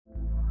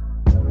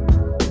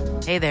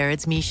Hey there,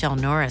 it's Michelle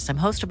Norris. I'm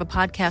host of a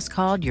podcast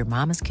called Your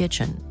Mama's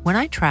Kitchen. When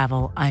I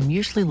travel, I'm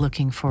usually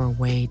looking for a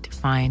way to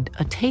find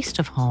a taste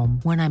of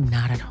home when I'm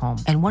not at home.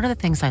 And one of the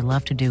things I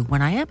love to do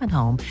when I am at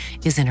home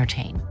is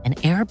entertain. And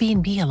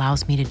Airbnb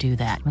allows me to do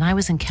that. When I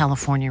was in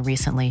California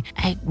recently,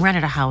 I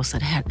rented a house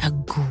that had a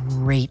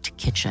great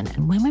kitchen.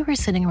 And when we were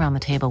sitting around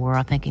the table, we were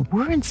all thinking,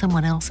 we're in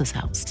someone else's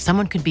house.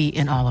 Someone could be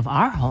in all of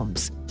our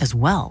homes as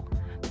well.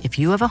 If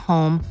you have a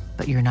home,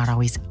 but you're not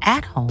always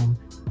at home,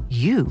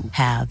 you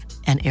have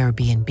an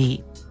Airbnb.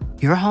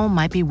 Your home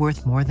might be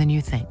worth more than you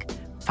think.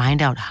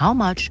 Find out how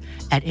much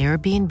at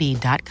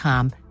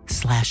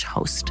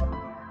airbnb.com/host.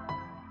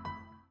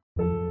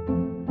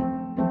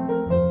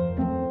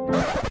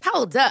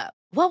 Hold up.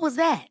 What was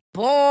that?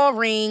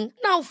 Boring.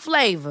 No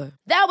flavor.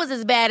 That was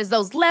as bad as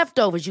those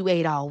leftovers you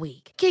ate all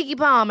week. Keke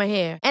Palmer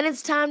here, and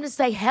it's time to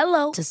say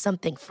hello to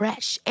something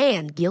fresh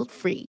and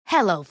guilt-free.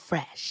 Hello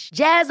Fresh.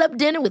 Jazz up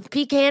dinner with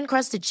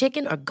pecan-crusted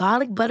chicken or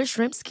garlic butter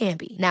shrimp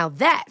scampi. Now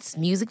that's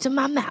music to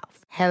my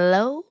mouth.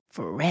 Hello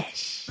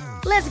Fresh.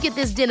 Let's get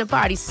this dinner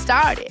party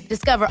started.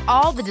 Discover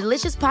all the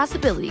delicious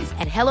possibilities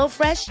at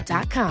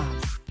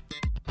hellofresh.com.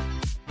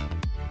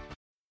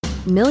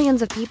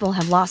 Millions of people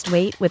have lost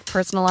weight with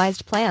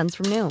personalized plans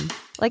from Noom.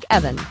 Like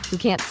Evan, who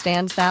can't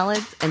stand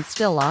salads and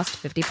still lost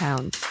 50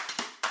 pounds.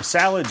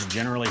 Salads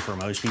generally for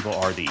most people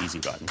are the easy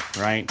button,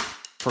 right?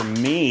 For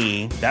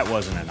me, that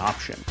wasn't an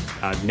option.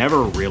 I never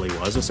really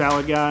was a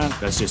salad guy.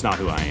 That's just not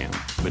who I am.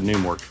 But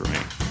Noom worked for me.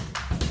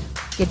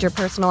 Get your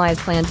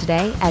personalized plan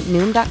today at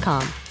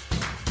Noom.com.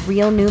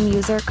 Real Noom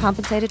user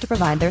compensated to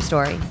provide their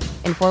story.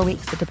 In 4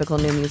 weeks, the typical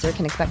Noom user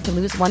can expect to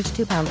lose 1 to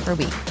 2 pounds per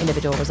week.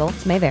 Individual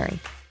results may vary.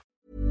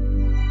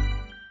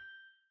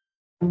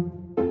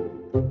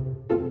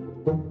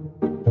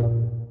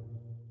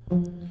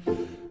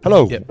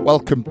 Hello,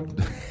 welcome.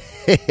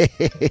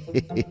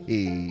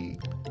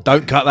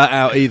 Don't cut that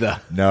out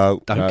either.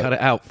 No, Don't cut it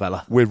out,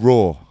 fella. We're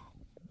raw.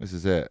 This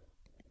is it.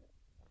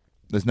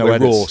 There's no We're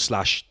edits.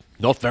 raw /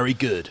 not very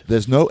good.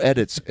 There's no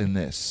edits in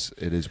this.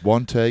 It is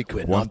one take,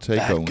 We're one not take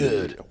that only.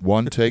 good.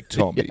 One take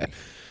Tommy. Yeah.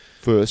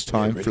 First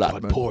time We're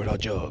really Flatman. poor at our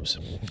jobs.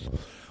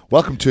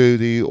 Welcome to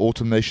the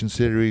Autumn Nation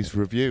series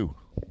review.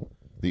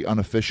 The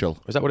unofficial.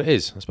 Is that what it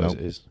is? I suppose No.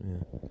 it is.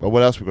 Yeah. Well,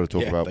 what else we've got to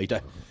talk about? They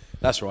don't.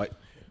 That's right.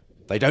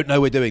 They don't know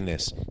we're doing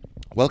this.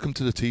 Welcome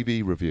to the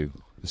TV review,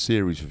 the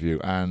series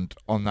review. And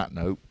on that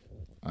note,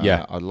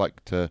 I'd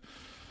like to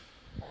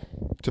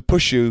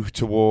push you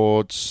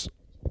towards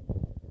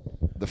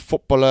the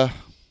footballer.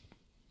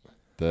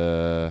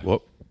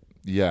 What?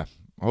 Yeah,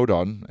 hold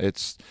on.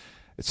 It's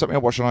something I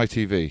watched on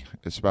ITV.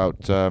 It's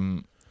about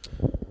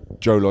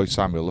Joe Lloyd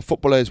Samuel, the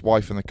footballer, his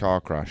wife, in the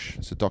car crash.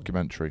 It's a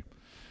documentary.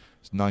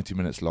 It's 90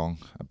 minutes long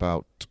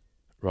about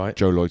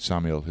Joe Lloyd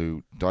Samuel,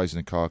 who dies in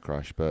a car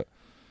crash, but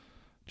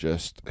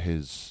just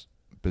his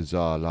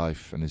bizarre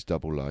life and his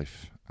double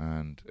life.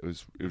 And it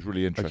was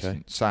really interesting.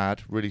 Okay.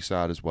 Sad, really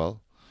sad as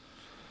well.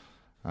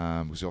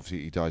 Because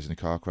obviously he dies in a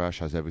car crash,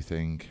 has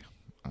everything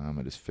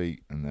at his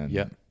feet, and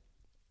then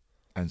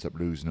ends up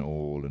losing it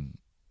all. And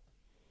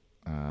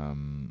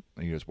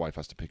his wife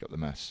has to pick up the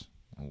mess.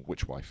 Or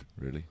which wife,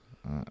 really?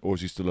 Or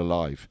is he still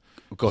alive?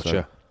 Gotcha.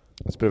 So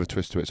it's a bit of a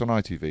twist to it. It's on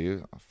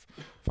ITV. I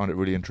found it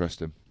really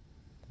interesting.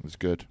 It was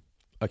good.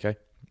 Okay.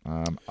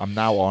 I'm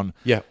now on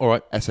all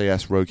right.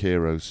 SAS Rogue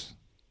Heroes.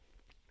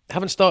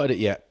 Haven't started it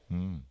yet.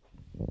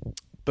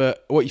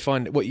 But what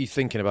are you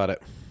thinking about it?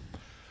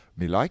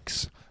 Me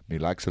likes a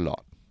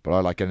lot. But I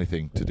like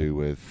anything to do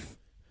with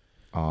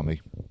army.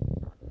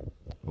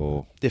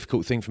 Or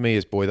difficult thing for me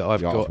is, boy, that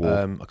I've got.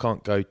 I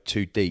can't go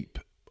too deep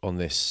on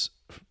this,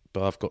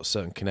 but I've got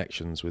certain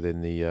connections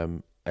within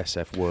the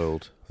SF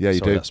world. Yeah, you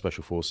do. That's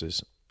Special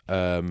Forces.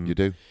 You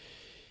do.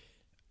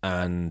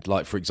 And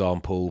like, for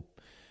example,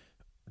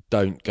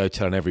 don't go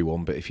telling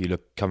everyone, but if you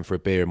come for a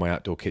beer in my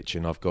outdoor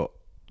kitchen, I've got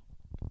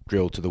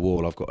drilled to the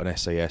wall. I've got an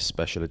SAS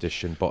Special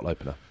Edition bottle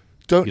opener.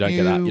 You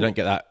don't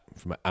get that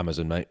from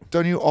Amazon, mate.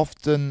 Don't you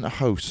often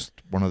host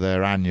one of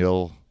their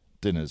annual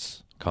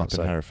dinners? Can't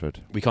say. In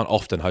Hereford. We can't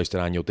often host an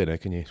annual dinner,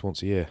 can you? It's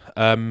once a year.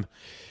 I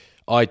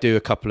do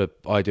a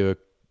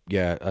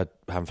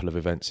handful of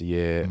events a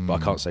year, but I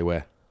can't say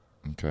where.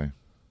 Okay.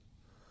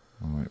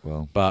 All right.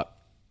 Well, but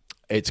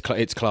it's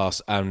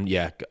class, and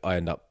I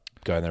end up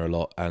going there a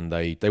lot. And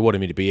they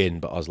wanted me to be in,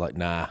 but I was like,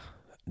 nah,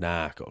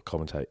 got to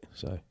commentate.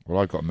 So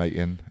I've got a mate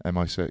in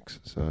MI6,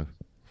 so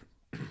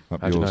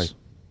that'd be yours.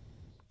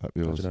 That'd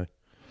be yours. How do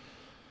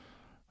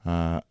you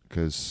know?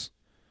 Because,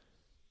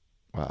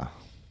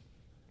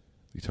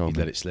 you told me.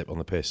 Let it slip on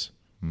the piss.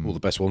 All the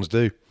best ones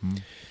do.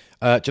 Do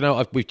you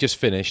know, we've just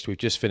finished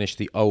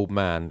The Old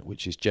Man,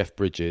 which is Jeff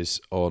Bridges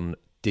on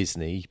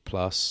Disney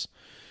Plus.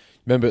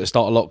 Remember at the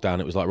start of lockdown,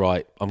 it was like,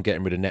 right, I'm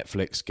getting rid of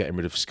Netflix, getting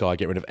rid of Sky,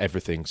 getting rid of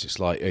everything. So it's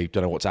like, you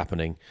don't know what's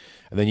happening.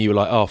 And then you were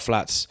like, oh,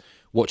 Flats,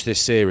 watch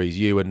this series.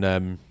 You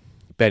and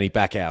Benny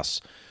Backhouse,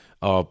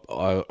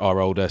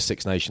 our older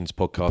Six Nations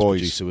podcast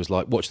producer, was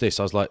like, watch this.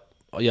 I was like,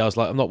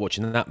 I'm not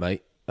watching that,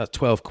 mate. That's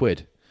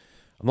 £12.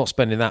 I'm not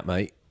spending that,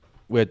 mate.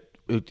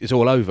 It's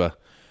all over.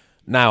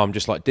 Now I'm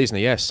just like,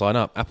 Disney, yes, sign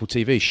up. Apple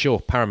TV, sure.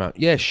 Paramount,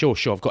 yeah, sure.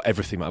 I've got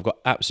everything, mate. I've got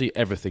absolutely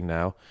everything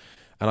now.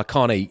 And I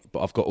can't eat, but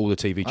I've got all the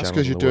TV channels. That's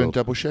because you're in the doing world.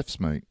 double shifts,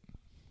 mate.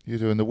 You're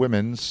doing the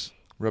Women's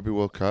Rugby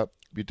World Cup,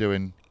 you're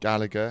doing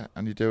Gallagher,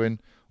 and you're doing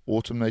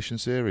Autumn Nation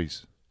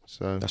Series.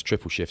 So That's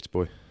triple shifts,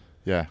 boy.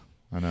 yeah,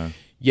 I know.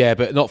 Yeah,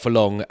 but not for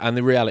long. And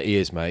the reality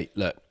is, mate,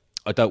 look,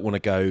 I don't want to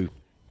go...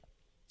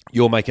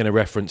 You're making a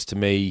reference to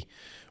me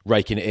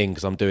raking it in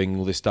because I'm doing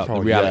all this stuff. Oh,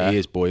 the reality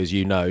is, boy, as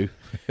you know,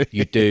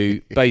 you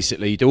do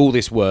all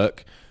this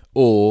work,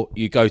 or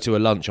you go to a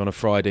lunch on a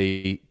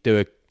Friday, do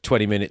a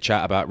 20-minute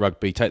chat about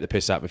rugby, take the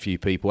piss out of a few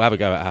people, have a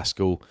go at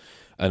Haskell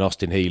and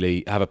Austin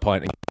Healey, have a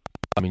pint.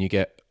 I mean, you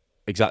get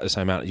exactly the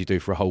same amount as you do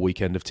for a whole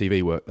weekend of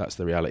TV work. That's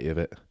the reality of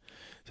it.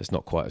 So it's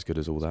not quite as good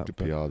as all that. Good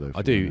PR, though.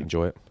 I do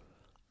enjoy it.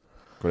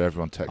 Got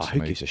everyone texting Who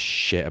me. gives a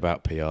shit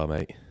about PR,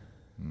 mate?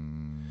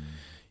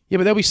 Yeah,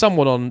 but there'll be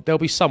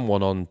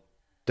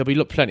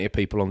plenty of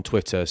people on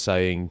Twitter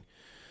saying,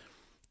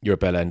 you're a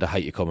bell end, I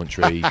hate your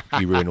commentary,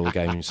 you ruin all the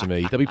games for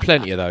me. There'll be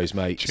plenty of those,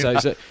 mate.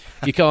 So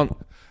you can't,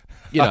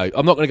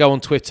 I'm not going to go on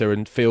Twitter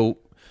and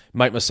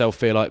make myself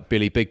feel like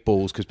Billy Big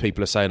Balls because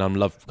people are saying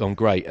I'm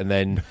great, and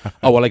then,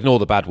 I'll ignore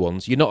the bad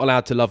ones. You're not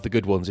allowed to love the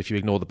good ones if you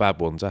ignore the bad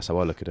ones. That's how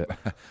I look at it.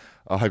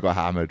 I got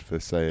hammered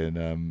for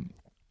saying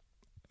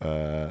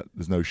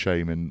there's no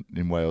shame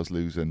in Wales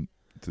losing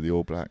to the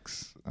All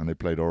Blacks, and they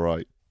played all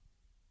right.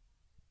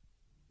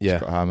 Yeah.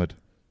 Got hammered.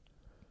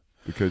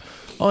 Because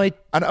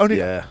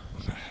yeah.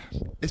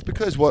 It's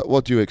because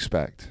what do you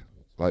expect?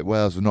 Like,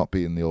 Wales have not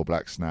beaten the All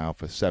Blacks now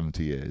for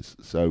 70 years,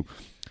 so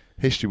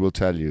history will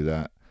tell you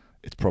that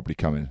it's probably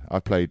coming. I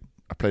played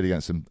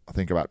against them, I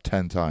think, about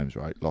 10 times,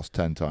 right? Lost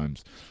 10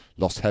 times.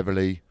 Lost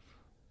heavily,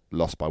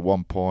 lost by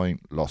 1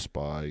 point, lost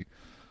by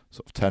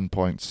sort of 10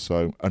 points,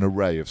 so an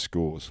array of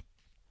scores.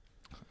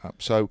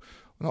 So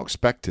we're not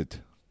expected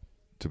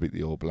to beat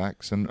the All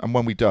Blacks, and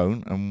when we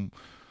don't, and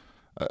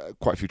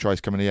quite a few tries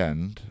come in the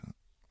end,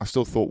 I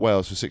still thought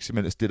Wales for 60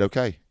 minutes did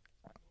okay.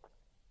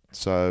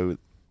 So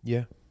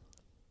Yeah.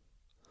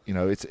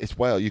 It's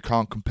Wales. You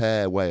can't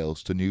compare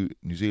Wales to New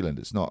Zealand.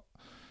 It's not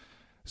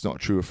a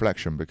true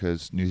reflection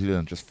because New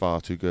Zealand just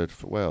far too good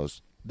for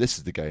Wales. This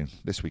is the game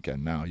this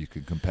weekend. Now you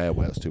can compare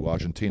Wales to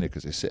Argentina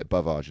because they sit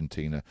above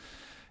Argentina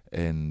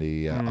in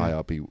the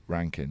IRB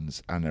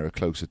rankings, and they're a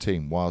closer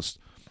team. Whilst,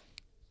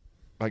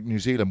 like New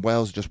Zealand,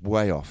 Wales are just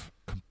way off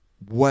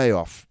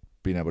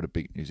being able to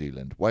beat New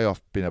Zealand, way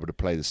off being able to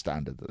play the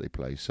standard that they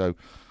play. So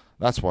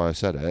that's why I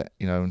said it.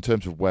 In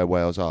terms of where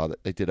Wales are,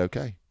 they did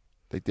okay.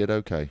 They did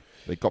okay.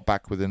 They got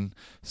back within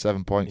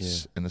 7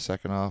 points in the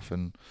second half,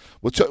 and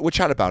we'll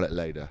chat about it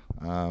later.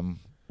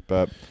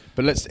 But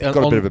let's got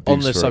a bit of a on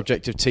boost the for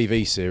subject of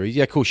TV series.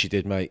 Yeah, of course you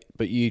did, mate.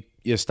 But you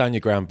stand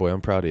your ground, boy.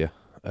 I'm proud of you.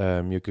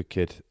 You're a good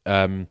kid.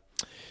 But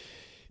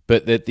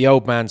the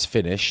old man's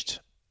finished,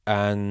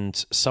 and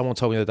someone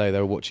told me the other day they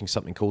were watching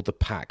something called The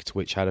Pact,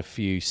 which had a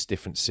few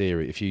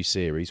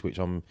series, which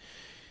I'm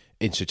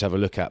interested to have a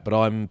look at. But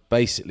I'm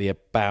basically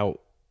about.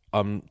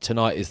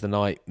 Tonight is the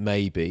night,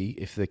 maybe,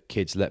 if the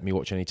kids let me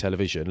watch any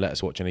television, let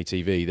us watch any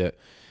TV, that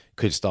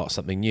could start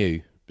something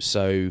new.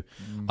 So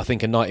I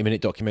think a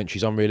 90-minute documentary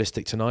is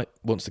unrealistic tonight.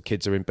 Once the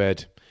kids are in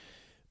bed,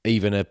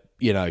 even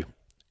you know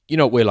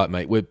what we're like,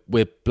 mate.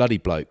 We're bloody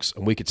blokes,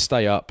 and we could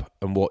stay up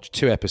and watch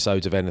 2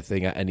 episodes of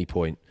anything at any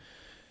point.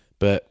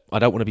 But I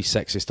don't want to be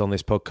sexist on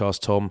this podcast,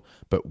 Tom,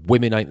 but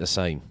women ain't the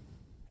same.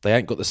 They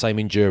ain't got the same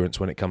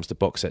endurance when it comes to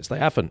box sets. They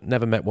haven't.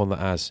 Never met one that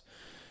has.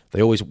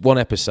 They always, one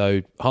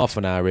episode, half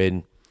an hour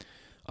in,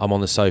 I'm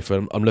on the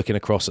sofa, I'm looking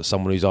across at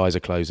someone whose eyes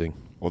are closing.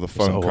 Or the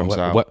phone comes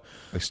out,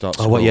 they start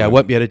scrolling. Oh, well, yeah, I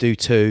won't be able to do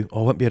 2. I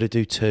won't be able to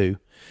do 2.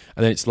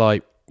 And then it's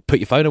like, put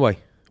your phone away.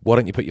 Why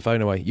don't you put your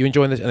phone away? You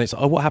enjoying this? And it's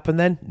like, what happened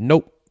then?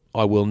 Nope,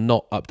 I will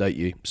not update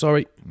you.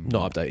 Sorry,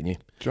 not updating you.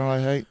 Do you know what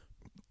I hate?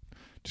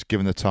 Just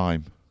giving the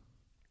time.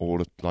 All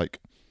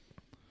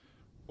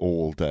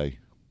day.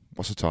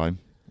 What's the time?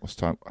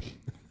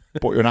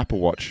 Bought you an Apple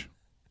Watch.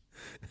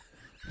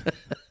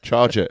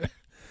 Charge it.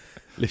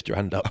 Lift your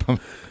hand up.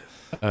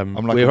 I'm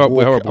like we're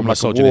horrible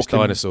misogynist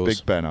dinosaurs.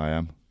 Big Ben, I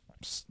am.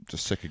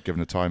 Just sick of giving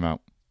the time out.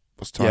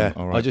 What's time? Yeah,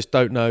 all right. I just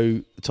don't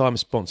know. The time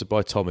is sponsored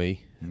by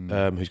Tommy,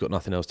 who's got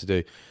nothing else to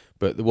do.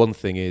 But the one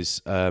thing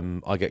is,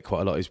 I get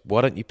quite a lot is,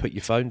 why don't you put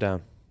your phone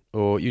down?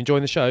 Or you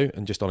enjoying the show?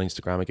 And just on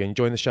Instagram again,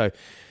 enjoying the show.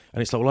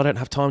 And it's like, well, I don't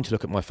have time to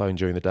look at my phone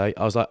during the day.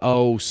 I was like,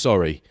 oh,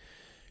 sorry,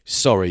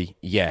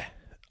 yeah.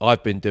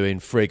 I've been doing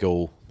frig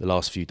all the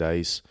last few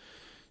days,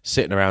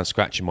 sitting around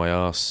scratching my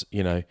arse.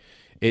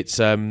 It's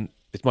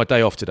my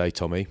day off today,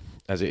 Tommy,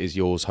 as it is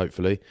yours,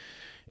 hopefully,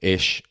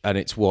 ish. And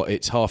it's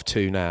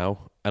 2:30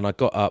 now, and I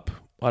got up.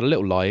 I had a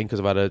little lie-in because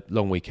I've had a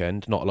long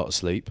weekend, not a lot of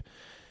sleep,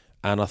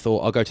 and I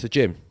thought I'll go to the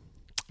gym.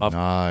 I've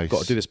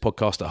got to do this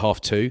podcast at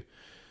 2:30,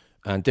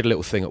 and did a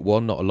little thing at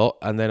 1, not a lot,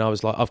 and then I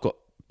was like,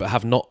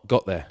 have not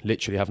got there.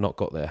 Literally, have not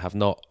got there.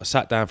 I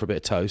sat down for a bit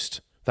of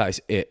toast. That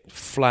is it.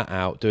 Flat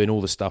out doing all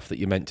the stuff that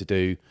you're meant to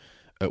do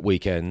at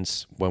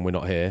weekends when we're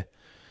not here.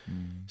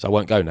 So I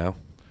won't go now.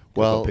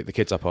 Well, I'll pick the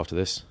kids up after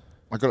this.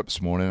 I got up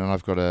this morning and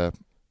I've got a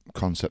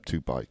Concept 2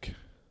 bike.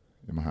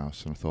 in my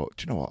house, and I thought,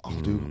 do you know what?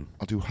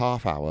 I'll do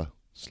half hour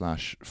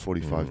 /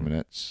 45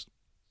 minutes,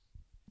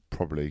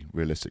 probably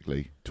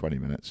realistically 20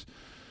 minutes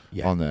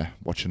on there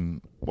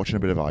watching a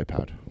bit of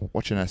iPad,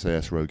 watching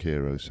SAS Rogue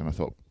Heroes, and I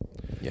thought,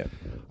 I'm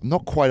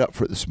not quite up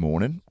for it this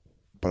morning,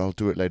 but I'll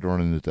do it later on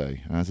in the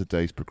day. And as the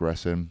day's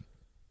progressing,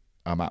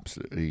 I'm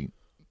absolutely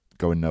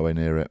going nowhere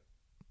near it.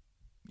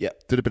 Yeah,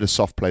 did a bit of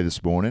soft play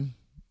this morning.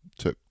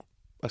 Took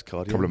That's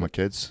cardio, a couple of my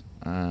kids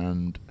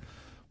and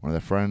one of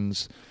their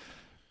friends.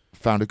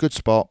 Found a good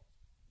spot,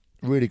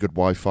 really good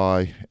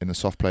Wi-Fi in the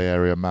soft play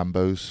area.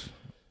 Mambo's,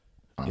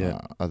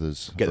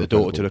 others. Get the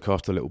daughter to look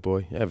after the little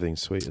boy.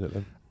 Everything's sweet, isn't it?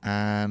 Then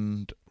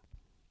and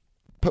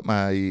put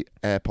my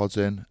AirPods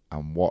in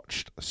and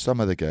watched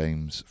some of the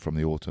games from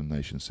the Autumn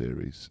Nation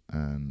series,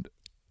 and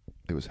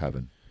it was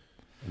heaven.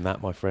 And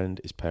that, my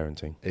friend, is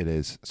parenting. It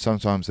is.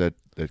 Sometimes they'd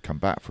come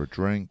back for a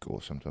drink,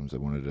 or sometimes they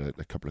wanted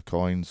a couple of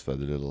coins for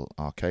the little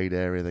arcade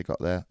area they got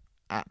there.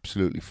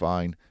 Absolutely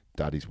fine.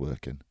 Daddy's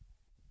working.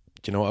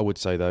 Do you know what I would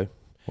say, though?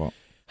 What?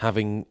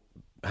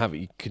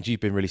 Because you've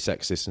been really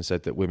sexist and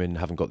said that women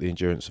haven't got the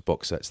endurance of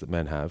box sets that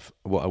men have.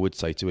 What I would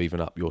say to even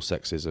up your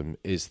sexism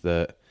is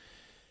that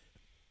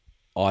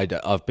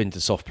I've been to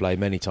soft play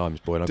many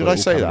times, boy, and I've got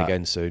it all coming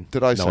again soon.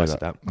 Did I say that? Said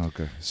that?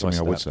 Okay, something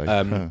I would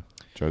say.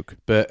 Joke.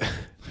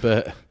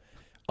 But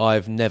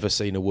I've never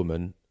seen a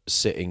woman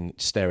staring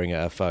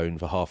at her phone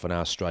for half an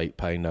hour straight,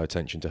 paying no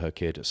attention to her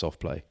kid at soft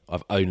play.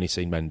 I've only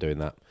seen men doing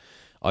that.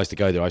 I used to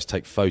go there, I used to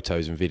take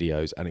photos and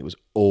videos, and it was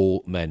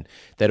all men.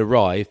 They'd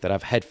arrive, they'd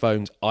have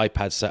headphones,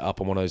 iPads set up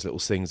on one of those little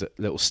things, that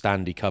little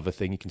standy cover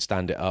thing, you can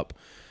stand it up.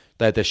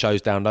 They had their shows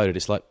downloaded.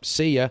 It's like,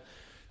 see ya.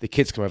 The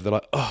kids come over, they're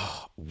like,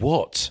 oh,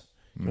 what?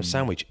 You want a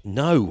sandwich?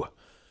 No.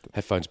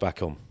 Headphones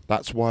back on.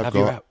 That's why I've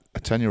got a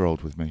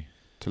 10-year-old with me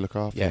to look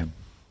after him.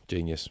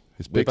 Genius.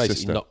 His big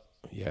sister.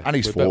 And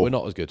he's 4. We're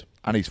not as good.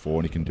 And he's 4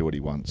 and he can do what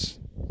he wants.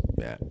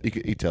 Yeah.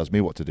 He tells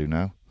me what to do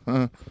now.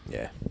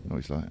 Yeah. No,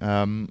 he's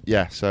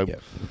like, so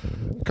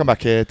come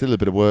back here, did a little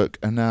bit of work,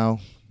 and now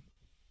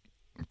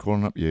I'm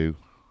calling up you,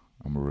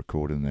 and we're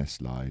recording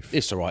this live.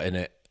 It's all right, isn't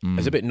it?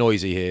 It's a bit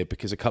noisy here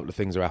because a couple of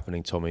things are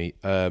happening, Tommy.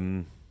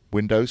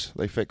 Windows,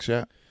 they fix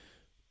yet?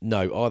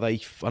 No, are they?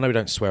 I know we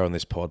don't swear on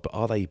this pod, but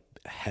are they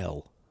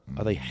hell?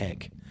 Are they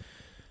heck?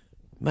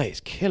 Mate, it's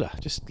killer.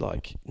 Just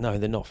like, no,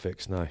 they're not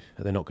fixed. No,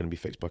 they're not going to be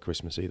fixed by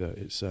Christmas either.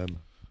 It's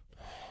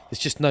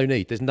just no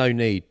need. There's no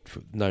need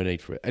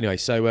for it. Anyway,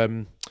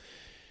 so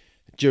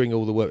during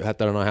all the work we had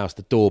done on our house,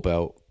 the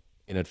doorbell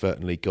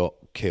inadvertently got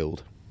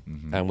killed,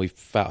 and we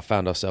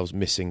found ourselves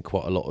missing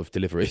quite a lot of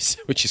deliveries,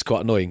 which is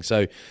quite annoying.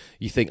 So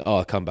you think,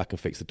 I'll come back and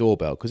fix the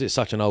doorbell because it's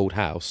such an old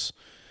house.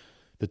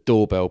 The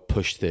doorbell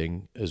push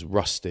thing has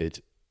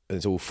rusted and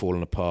it's all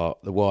fallen apart.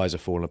 The wires are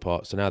falling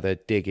apart. So now they're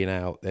digging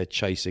out. They're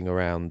chasing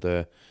around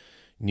the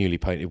newly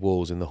painted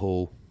walls in the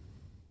hall,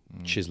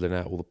 chiseling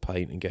out all the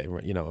paint and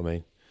getting, you know what I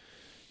mean?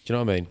 Do you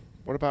know what I mean?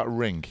 What about a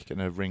Ring?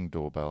 Getting a Ring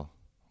doorbell?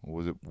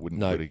 Or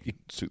wouldn't really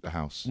suit the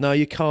house? No,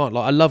 you can't.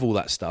 Like, I love all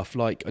that stuff.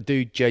 Like, I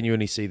do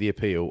genuinely see the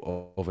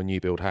appeal of a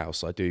new build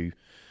house. I do,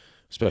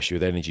 especially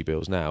with energy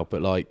bills now.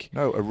 But like,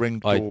 no, a Ring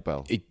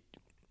doorbell.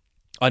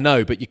 I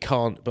know, but you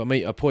can't. But my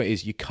point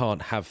is, you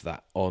can't have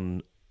that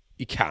on.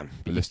 You can.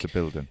 A listed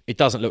building. It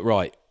doesn't look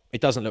right.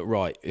 It doesn't look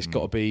right. It's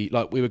got to be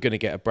like, we were going to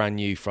get a brand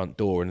new front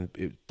door, and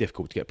it was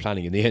difficult to get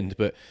planning in the end.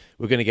 But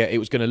we're going to get. It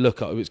was going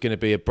to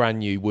be a brand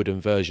new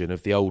wooden version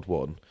of the old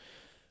one,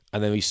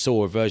 and then we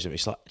saw a version of it.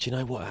 It's like, do you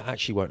know what? It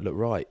actually won't look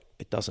right.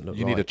 It doesn't look right.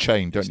 You need a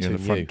chain, don't you, in the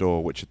front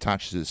door, which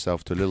attaches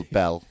itself to a little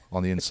bell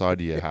on the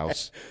inside of your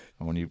house,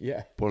 and when you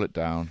pull it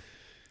down.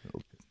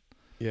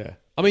 Yeah.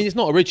 I mean, it's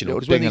not original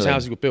because when these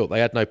houses were built,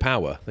 they had no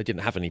power. They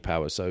didn't have any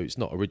power, so it's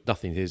not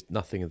nothing. There's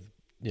nothing of,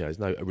 there's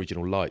no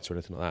original lights or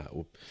anything like that,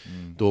 or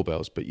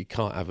doorbells. But you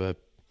can't have a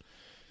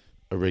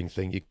Ring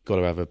thing. You've got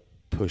to have a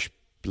push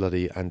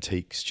bloody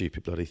antique,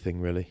 stupid bloody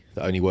thing, really,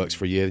 that only works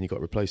for a year. Then you've got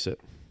to replace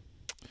it.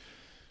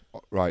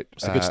 Right,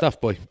 it's the good stuff,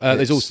 boy.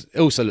 There's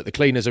also look, the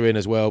cleaners are in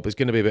as well, but there's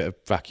going to be a bit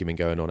of vacuuming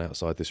going on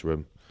outside this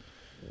room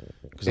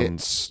because I'm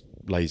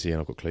lazy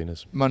and I've got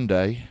cleaners.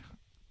 Monday.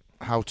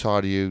 How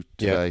tired are you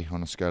today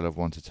on a scale of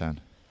 1 to 10?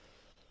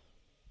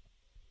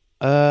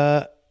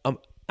 I'm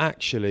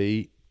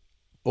actually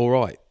all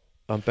right.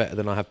 I'm better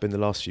than I have been the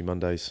last few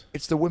Mondays.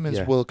 It's the Women's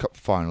World Cup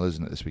final,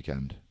 isn't it, this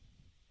weekend?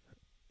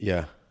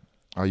 Yeah.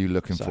 Are you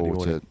looking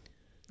forward to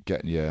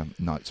getting your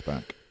nights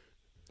back?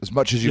 As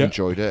much as you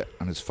enjoyed it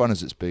and as fun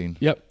as it's been,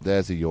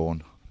 there's a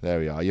yawn.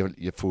 There you are.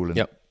 You're fooling.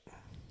 Yep.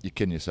 You're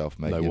kidding yourself,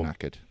 mate. You're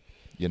knackered.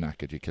 You're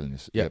knackered. You're killing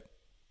yourself. Yep.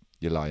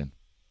 You're lying.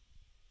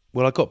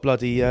 Well, I got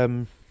bloody...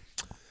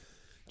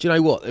 do you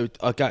know what?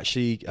 I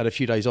actually had a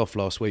few days off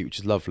last week, which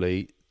is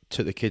lovely.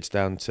 Took the kids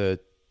down to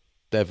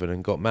Devon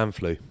and got man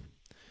flu.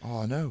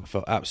 Oh, no. I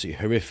felt absolutely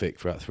horrific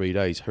for about 3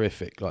 days.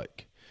 Horrific.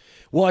 Like,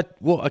 what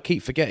I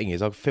keep forgetting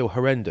is I feel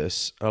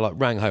horrendous. I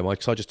rang home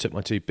because I just took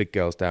my 2 big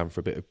girls down for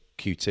a bit of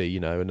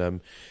QT,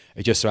 and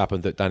it just so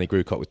happened that Danny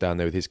Grucock was down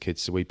there with his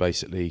kids, so we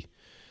basically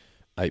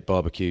ate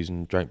barbecues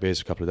and drank beers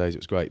for a couple of days. It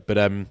was great. But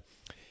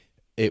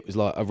it was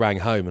like I rang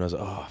home and I was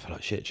like, oh, I feel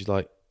like shit. She's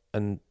like,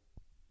 and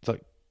It's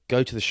like,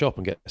 go to the shop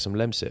and get some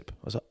Lemsip.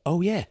 I was like,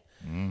 oh yeah.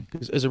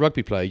 Because as a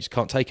rugby player, you just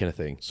can't take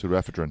anything.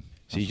 Pseudoephedrine.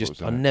 So you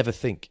just, I never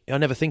think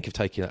of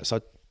taking that. So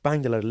I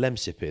banged a load of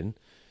Lemsip in.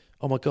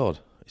 Oh my God,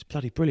 it's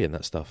bloody brilliant,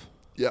 that stuff.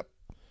 Yep.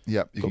 You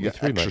got can me get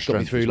through, extra mate. Got me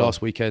strength through as well.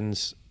 last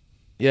weekend's.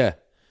 Yeah.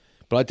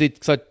 But I did,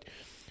 because I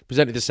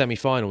presented the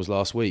semi-finals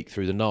last week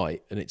through the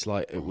night, and it's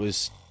like, I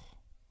was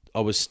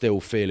still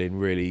feeling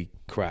really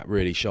crap,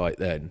 really shite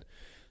then.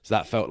 So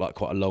that felt like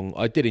quite a long,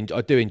 I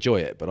do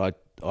enjoy it, but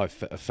I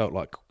felt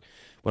like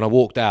when I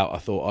walked out, I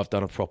thought I've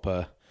done a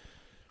proper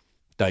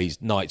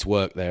night's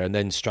work there, and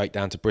then straight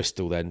down to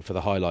Bristol then for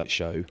the highlight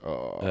show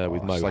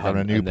with Mo. It's like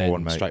having a newborn, and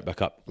then mate. straight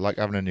back up. Like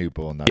having a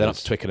newborn. Then up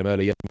to Twickenham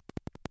early.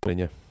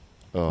 Yeah.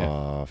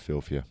 I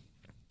feel for you.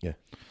 Yeah.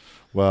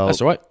 Well,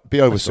 that's all right. Be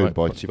over That's soon, all right.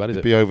 boy. Not too bad, is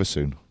it? Be over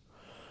soon.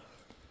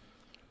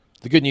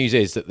 The good news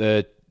is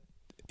that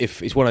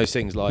if it's one of those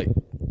things like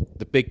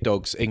the big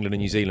dogs, England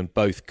and New Zealand,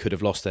 both could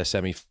have lost their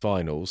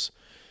semi-finals,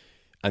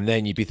 and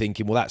then you'd be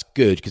thinking, well, that's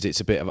good because it's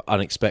a bit of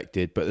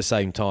unexpected, but at the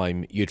same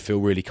time, you'd feel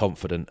really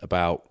confident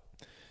about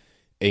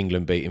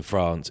England beating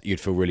France. You'd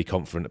feel really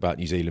confident about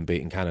New Zealand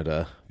beating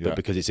Canada, but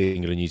because it's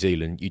England and New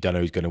Zealand, you don't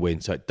know who's going to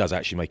win, so it does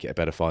actually make it a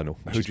better final.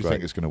 Who do you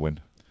think is going to win?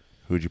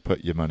 Who would you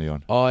put your money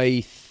on?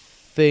 I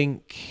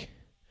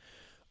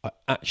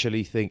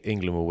actually think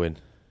England will win.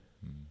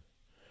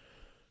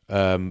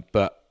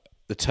 But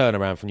the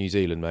turnaround for New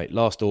Zealand, mate,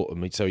 last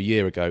autumn, so a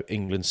year ago,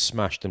 England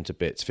smashed them to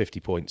bits, 50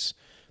 points.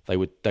 They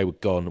were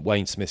gone.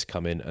 Wayne Smith's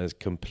come in and has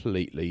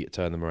completely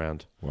turned them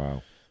around.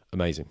 Wow.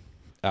 Amazing.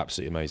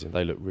 Absolutely amazing.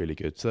 They look really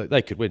good. So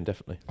they could win,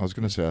 definitely. I was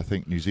going to say, I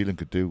think New Zealand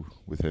could do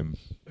with him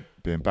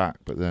being back,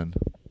 but then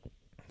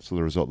saw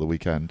the result of the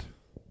weekend.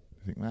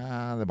 I think,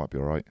 they might be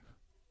all right.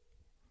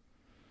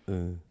 They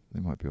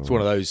might be all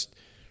right.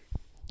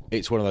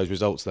 It's one of those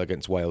results, though,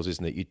 against Wales,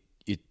 isn't it?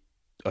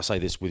 I say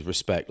this with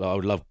respect. Like, I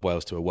would love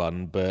Wales to have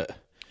won, but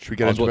should we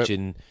get I was into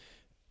watching. It?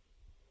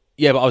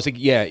 Yeah, but I was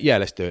thinking, yeah,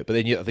 let's do it. But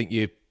then I think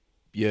you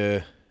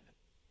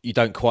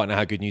don't quite know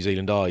how good New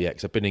Zealand are yet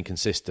because they've been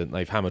inconsistent.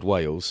 They've hammered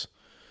Wales,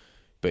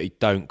 but you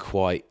don't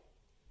quite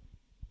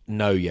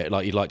know yet.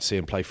 Like you'd like to see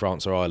them play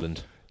France or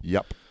Ireland.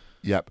 Yep.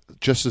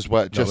 Just as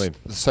well, the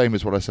same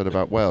as what I said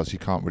about Wales. You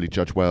can't really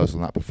judge Wales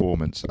on that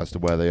performance as to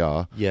where they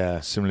are. Yeah.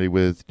 Similarly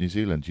with New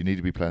Zealand, you need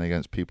to be playing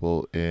against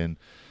people in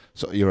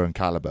sort of your own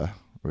calibre,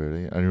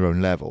 really, and your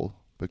own level,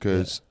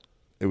 because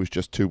it was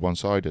just too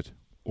one-sided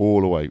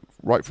all the way,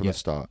 right from the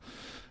start.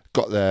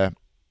 Got there,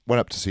 went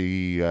up to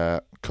see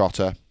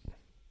Cotter.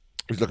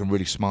 He was looking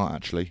really smart,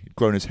 actually. He'd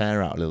grown his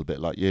hair out a little bit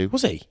like you.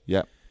 Was he?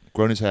 Yeah,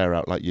 grown his hair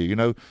out like you. You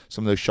know,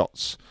 some of those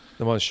shots,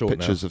 the one's short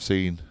pictures now. I've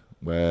seen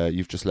where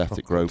you've just left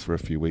it grow for a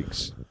few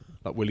weeks.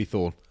 Like Willie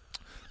Thorne.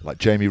 Like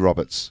Jamie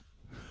Roberts.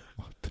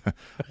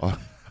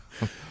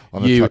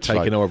 on you were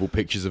taking horrible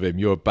pictures of him.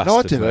 You're a bastard. No,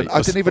 I didn't. Mate.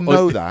 I didn't even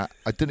know that.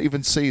 I didn't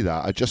even see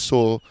that. I just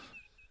saw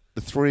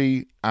the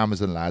three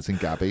Amazon lads and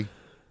Gabby.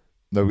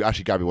 No,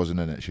 actually, Gabby wasn't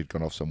in it. She'd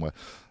gone off somewhere.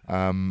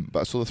 But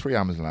I saw the three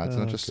Amazon lads,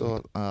 and I just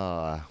thought,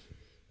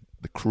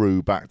 the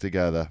crew back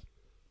together.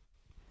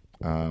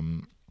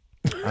 And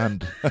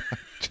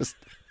just...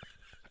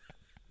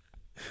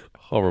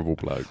 Horrible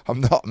bloke. I'm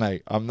not,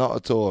 mate. I'm not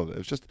at all. It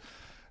was just...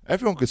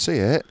 Everyone could see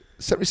it.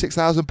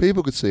 76,000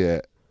 people could see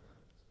it.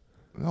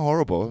 Not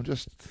horrible. I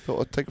just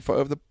thought I'd take a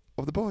photo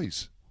of the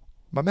boys.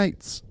 My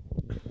mates.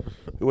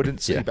 Who I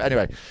didn't see. Yeah. But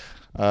anyway.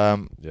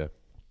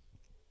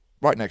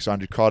 Right next to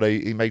Andrew Cotter.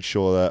 He made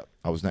sure that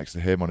I was next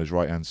to him on his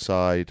right-hand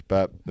side.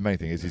 But the main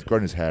thing is he's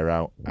grown his hair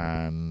out,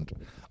 and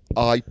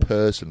I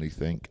personally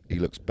think he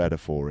looks better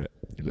for it.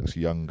 He looks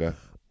younger.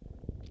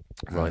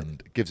 Right.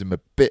 And it gives him a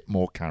bit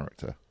more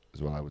character,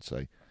 is what I would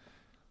say.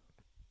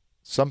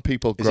 Some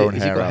people grow hair out.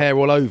 Has he got hair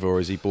all over, or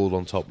is he bald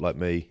on top like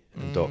me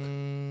and Doc?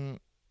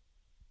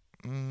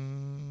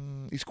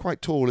 He's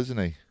quite tall, isn't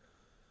he?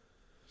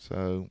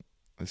 So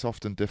it's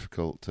often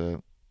difficult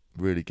to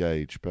really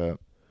gauge, but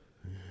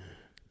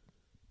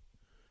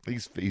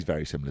he's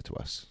very similar to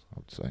us, I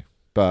would say.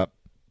 But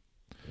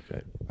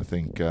okay. I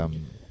think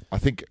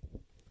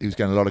he was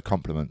getting a lot of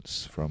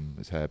compliments from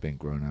his hair being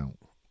grown out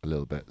a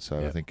little bit, so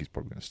I think he's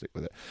probably going to stick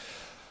with it.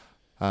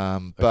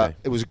 But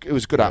it was a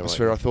good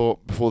atmosphere. Right. I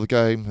thought before the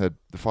game,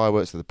 the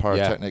fireworks, the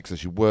pyrotechnics,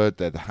 as you would.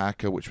 They're the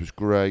hacker, which was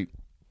great,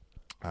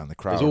 and the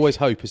crowd. There's always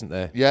hope, isn't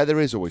there? Yeah, there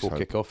is always hope.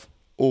 Before kick-off.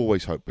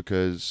 Always hope,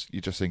 because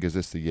you just think, is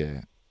this the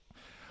year?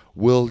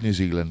 Will New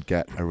Zealand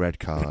get a red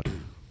card?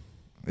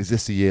 Is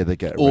this the year they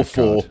get a red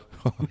card?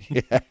 Or 4.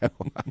 Yeah.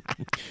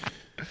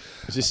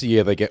 Is this the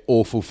year they get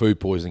awful food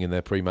poisoning in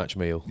their pre-match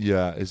meal?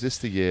 Yeah. Is this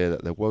the year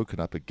that they're woken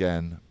up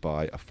again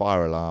by a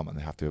fire alarm and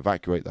they have to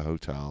evacuate the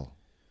hotel?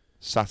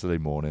 Saturday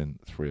morning,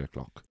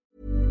 3:00.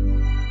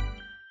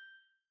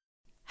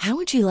 How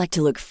would you like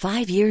to look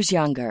 5 years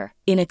younger?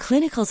 In a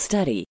clinical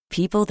study,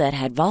 people that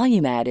had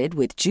volume added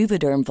with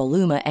Juvederm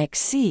Voluma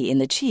XC in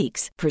the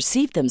cheeks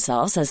perceived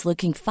themselves as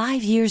looking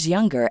 5 years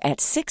younger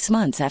at 6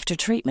 months after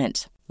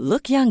treatment.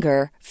 Look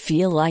younger,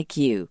 feel like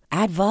you.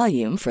 Add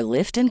volume for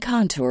lift and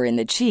contour in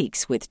the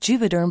cheeks with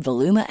Juvederm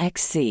Voluma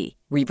XC.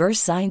 Reverse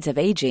signs of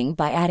aging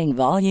by adding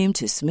volume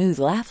to smooth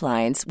laugh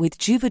lines with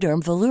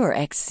Juvederm Volure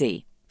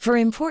XC. For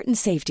important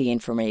safety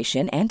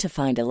information and to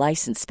find a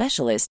licensed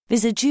specialist,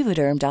 visit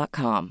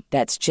Juvederm.com.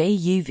 That's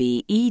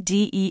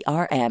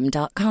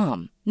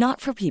JUVEDERM.com.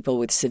 Not for people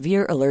with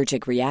severe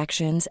allergic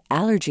reactions,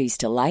 allergies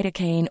to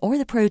lidocaine, or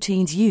the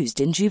proteins used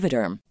in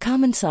Juvederm.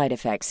 Common side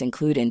effects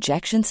include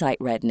injection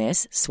site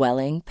redness,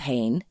 swelling,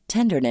 pain,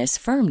 tenderness,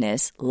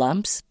 firmness,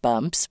 lumps,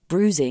 bumps,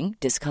 bruising,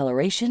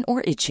 discoloration,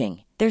 or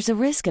itching. There's a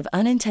risk of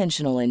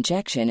unintentional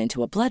injection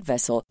into a blood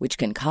vessel, which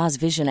can cause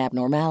vision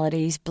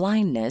abnormalities,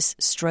 blindness,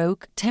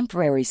 stroke,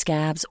 temporary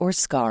scabs, or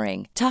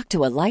scarring. Talk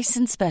to a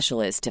licensed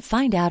specialist to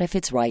find out if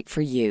it's right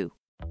for you.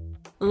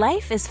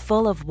 Life is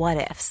full of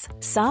what-ifs.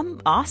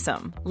 Some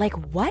awesome, like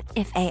what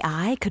if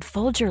AI could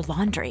fold your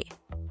laundry?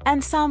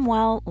 And some,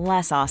 well,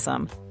 less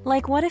awesome,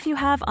 like what if you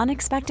have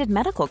unexpected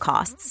medical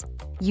costs?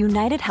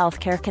 United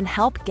Healthcare can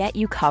help get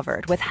you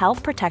covered with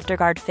Health Protector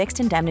Guard fixed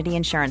indemnity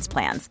insurance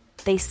plans.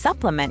 They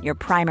supplement your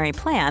primary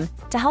plan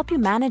to help you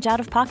manage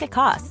out-of-pocket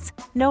costs.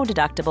 No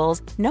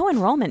deductibles, no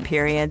enrollment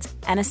periods,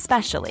 and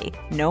especially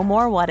no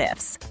more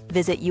what-ifs.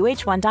 Visit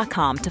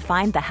uh1.com to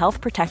find the Health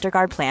Protector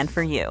Guard plan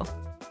for you.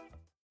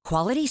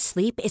 Quality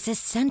sleep is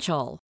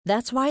essential.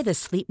 That's why the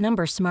Sleep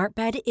Number Smart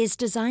Bed is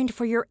designed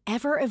for your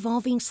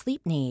ever-evolving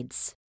sleep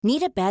needs.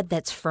 Need a bed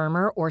that's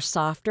firmer or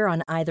softer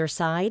on either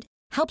side?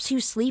 Helps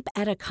you sleep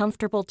at a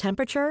comfortable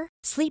temperature?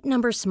 Sleep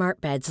Number Smart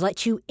Beds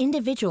let you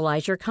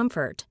individualize your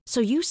comfort, so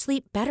you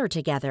sleep better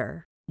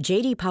together.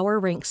 J.D. Power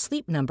ranks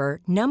Sleep Number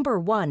number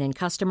 1 in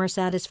customer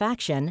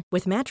satisfaction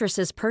with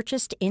mattresses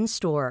purchased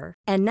in-store.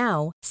 And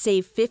now,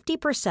 save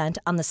 50%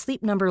 on the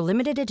Sleep Number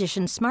Limited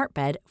Edition Smart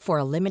Bed for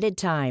a limited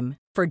time.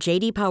 For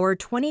J.D. Power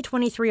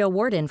 2023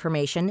 award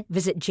information,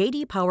 visit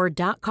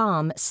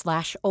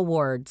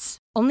jdpower.com/awards.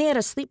 Only at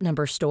a Sleep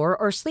Number store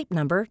or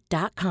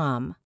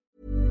sleepnumber.com.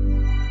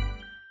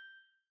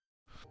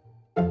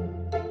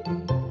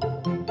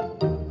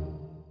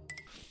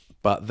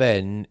 But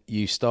then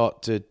you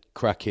start to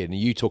crack in.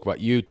 You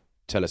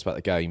tell us about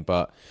the game,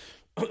 but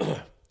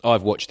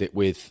I've watched it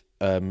with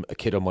a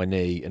kid on my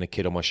knee and a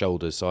kid on my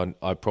shoulders, so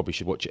I probably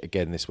should watch it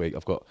again this week.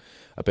 I've got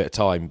a bit of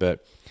time,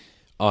 but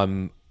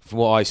from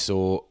what I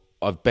saw,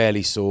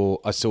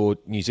 I saw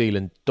New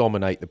Zealand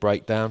dominate the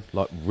breakdown,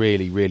 like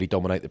really, really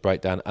dominate the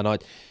breakdown. And I'm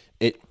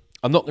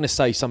not going to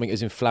say something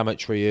as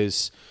inflammatory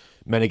as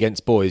men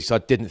against boys, 'cause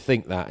I didn't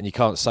think that, and you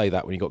can't say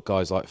that when you've got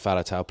guys like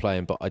Faletau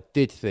playing, but I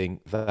did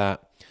think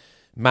that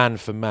man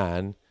for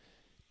man,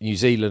 New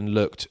Zealand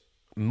looked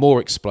more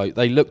explosive.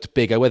 They looked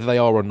bigger. Whether they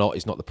are or not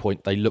is not the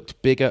point. They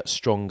looked bigger,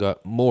 stronger,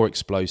 more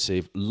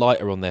explosive,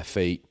 lighter on their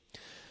feet.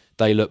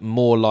 They looked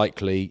more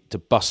likely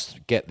to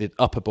get the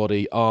upper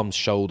body, arms,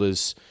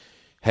 shoulders,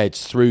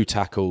 heads through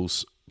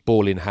tackles,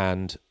 ball in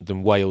hand,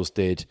 than Wales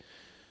did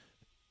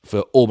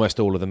for almost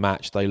all of the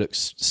match. They looked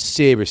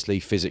seriously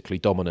physically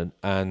dominant,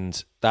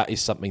 and that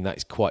is something that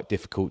is quite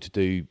difficult to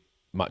do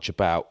much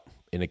about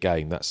in a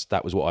game.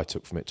 That was what I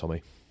took from it,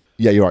 Tommy.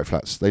 Yeah, you're right,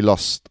 Flats. They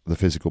lost the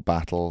physical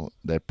battle.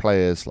 Their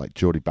players like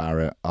Geordie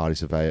Barrett,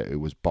 Ardie Savea, who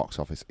was box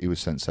office, he was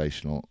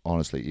sensational.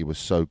 Honestly, he was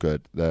so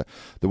good. The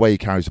way he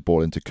carries the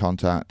ball into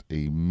contact,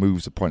 he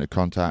moves the point of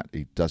contact,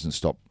 he doesn't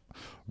stop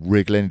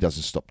wriggling, he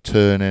doesn't stop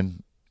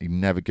turning, he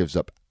never gives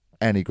up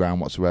any ground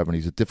whatsoever, and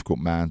he's a difficult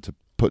man to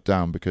put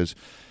down because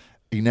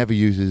he never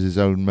uses his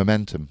own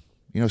momentum.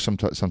 You know,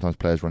 sometimes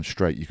players run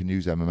straight. You can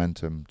use their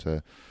momentum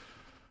to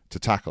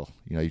tackle.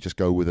 You know, you just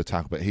go with a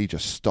tackle, but he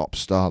just start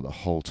the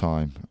whole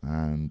time,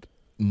 and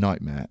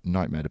nightmare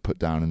to put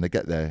down. And they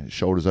get their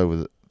shoulders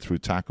over through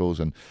tackles,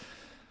 and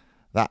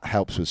that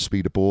helps with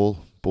speed of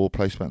ball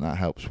placement. That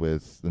helps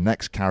with the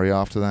next carry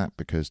after that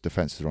because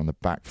defences are on the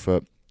back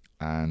foot,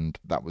 and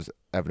that was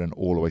evident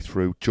all the way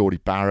through. Geordie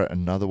Barrett,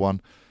 another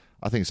one.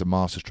 I think it's a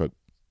masterstroke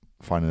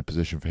finding a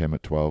position for him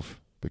at 12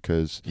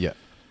 because the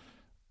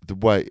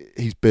way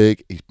he's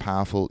big, he's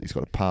powerful, he's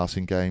got a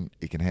passing game,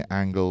 he can hit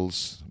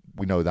angles.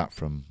 We know that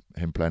from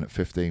him playing at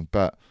 15,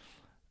 but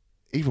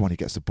even when he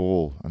gets the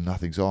ball and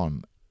nothing's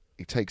on,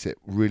 he takes it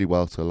really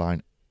well to the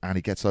line and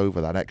he gets over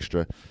that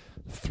extra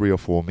 3 or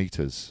 4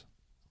 metres.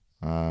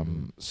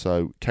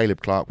 So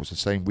Caleb Clark was the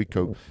same,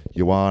 Rieko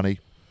Ioane.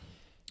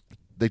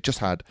 They just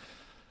had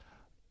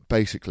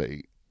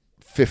basically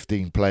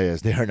 15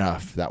 players near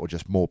enough that were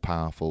just more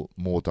powerful,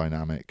 more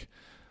dynamic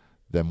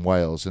than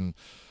Wales. And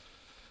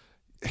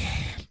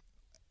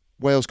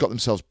Wales got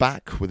themselves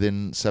back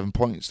within 7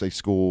 points. They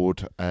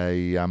scored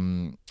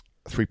 3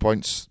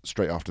 points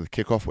straight after the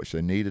kickoff, which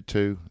they needed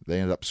to.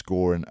 They ended up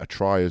scoring a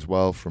try as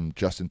well from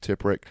Justin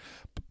Tipuric.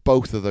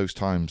 Both of those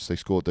times they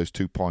scored those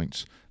 2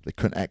 points, they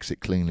couldn't exit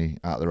cleanly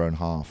out of their own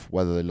half,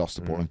 whether they lost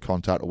the ball in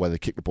contact or whether they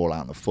kicked the ball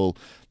out in the full.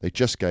 They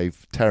just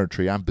gave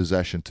territory and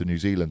possession to New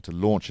Zealand to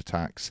launch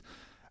attacks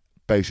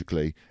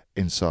basically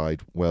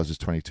inside Wales's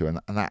 22, and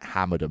that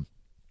hammered them.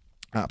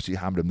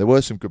 Absolutely hammered them. There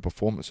were some good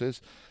performances.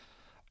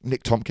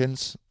 Nick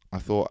Tompkins, I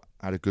thought,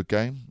 had a good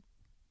game.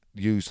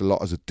 Used a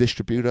lot as a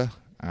distributor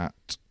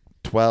at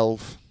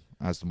 12,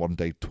 as the modern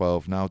day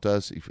 12 now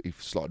does. He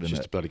slotted in.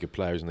 Just a bloody good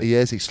player, isn't he? He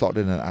is. He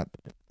slotted in at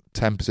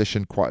 10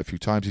 position quite a few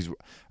times. He's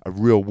a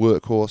real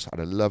workhorse. Had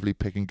a lovely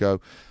pick and go.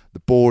 The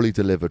ball he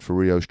delivered for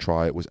Rio's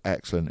try, it was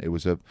excellent. It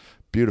was a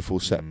beautiful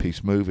set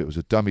piece move. It was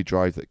a dummy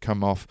drive that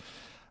come off.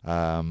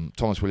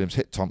 Thomas Williams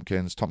hit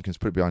Tompkins. Tompkins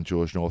put it behind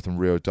George North, and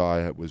Rio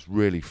Dyer was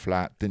really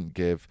flat. Didn't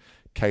give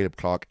Caleb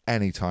Clark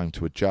any time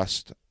to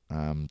adjust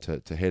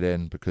to hit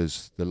in,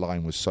 because the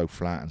line was so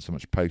flat and so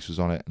much pace was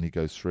on it, and he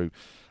goes through.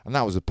 And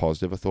that was a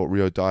positive. I thought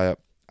Rio Dyer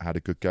had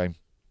a good game.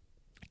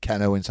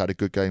 Ken Owens had a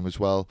good game as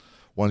well.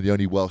 One of the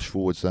only Welsh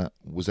forwards that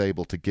was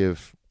able to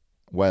give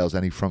Wales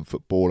any front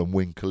foot ball and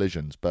win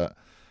collisions, but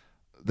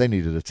they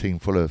needed a team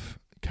full of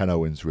Ken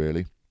Owens,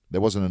 really.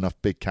 There wasn't enough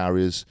big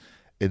carriers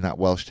in that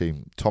Welsh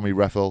team. Tommy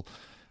Reffell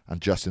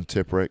and Justin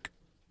Tipuric,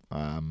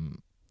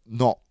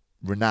 not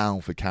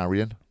renowned for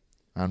carrying,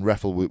 and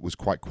Reffell was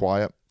quite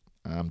quiet.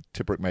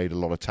 Tipuric made a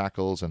lot of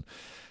tackles, and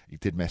he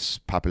did miss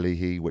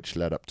Papali'i, which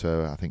led up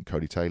to, I think,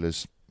 Cody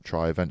Taylor's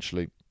try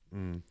eventually.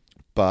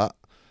 But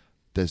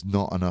there's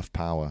not enough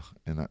power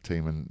in that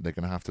team, and they're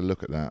going to have to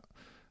look at that,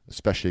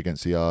 especially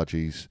against the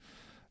RGs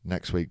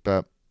next week.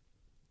 But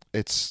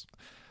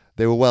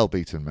they were well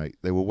beaten, mate.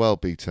 They were well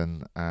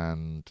beaten,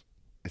 and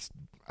it's,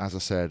 as I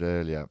said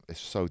earlier,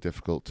 it's so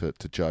difficult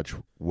to judge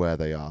where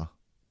they are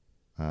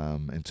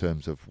in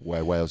terms of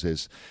where Wales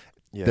is.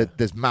 Yeah.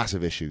 There's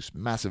massive issues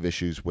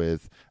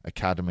with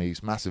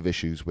academies, massive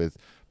issues with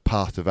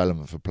path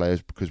development for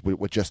players, because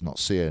we're just not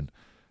seeing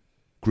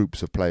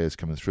groups of players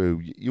coming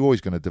through. You're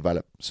always going to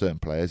develop certain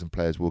players, and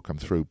players will come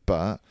through.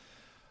 But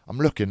I'm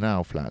looking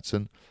now,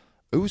 Flatson,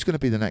 who's going to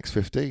be the next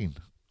 15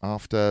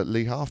 after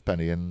Lee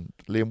Halfpenny and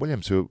Liam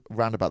Williams, who are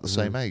around about the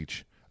same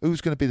age? Who's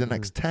going to be the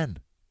next 10?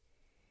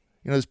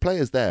 You know, there's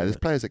players there. There's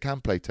players that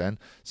can play 10.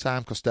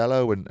 Sam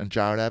Costello and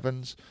Jared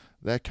Evans,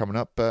 they're coming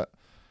up, but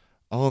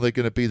are they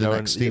going to be the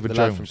next Stephen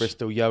Jones? From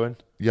Bristol, Ioan.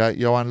 Yeah,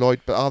 Johan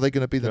Lloyd. But are they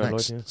going to be the Johan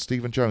next Lloyd, yeah.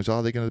 Stephen Jones?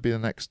 Are they going to be the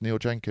next Neil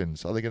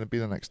Jenkins? Are they going to be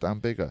the next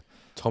Dan Biggar?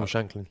 Tom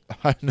Shanklin.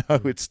 I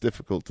know it's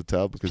difficult to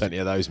tell, because plenty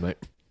of those, mate.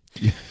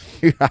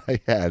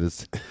 yeah,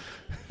 there's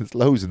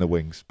loads in the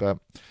wings, but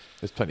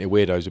there's plenty of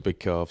weirdos with big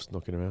calves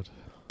knocking around.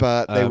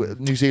 But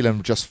New Zealand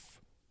were just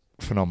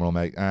phenomenal,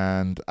 mate.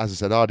 And as I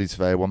said, Ardie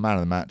Savea won man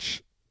of the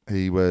match.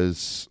 He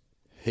is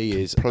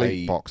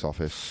complete box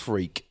office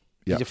freak.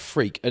 Yep. He's a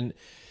freak, and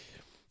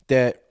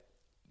I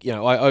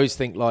always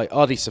think like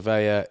Ardie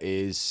Savea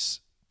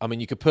is. I mean,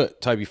 you could put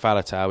Toby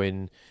Faletau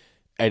in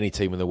any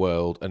team in the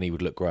world, and he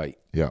would look great.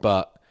 Yeah.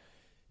 But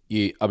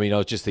I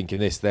was just thinking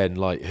this then,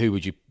 like, who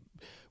would you?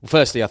 Well,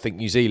 firstly, I think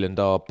New Zealand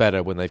are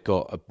better when they've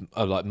got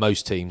like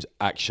most teams.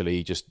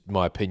 Actually, just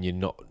my opinion,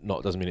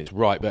 not doesn't mean it's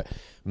right, but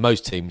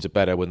most teams are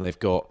better when they've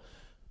got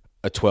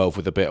a 12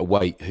 with a bit of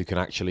weight who can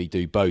actually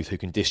do both, who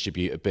can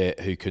distribute a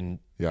bit, who can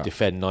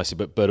defend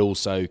nicely, but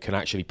also can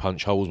actually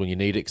punch holes when you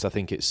need it. Because I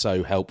think it's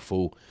so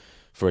helpful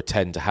for a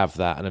 10 to have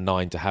that and a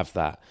 9 to have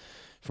that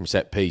from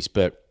set piece.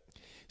 But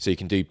so you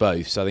can do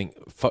both. So I think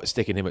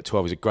sticking him at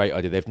 12 is a great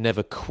idea. They've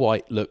never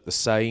quite looked the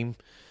same.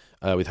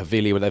 With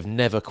Havili, where they've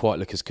never quite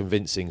looked as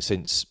convincing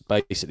since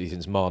Mar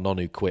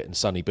Nonu quit and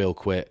Sonny Bill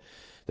quit.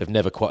 They've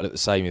never quite looked the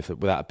same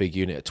without a big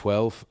unit at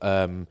 12.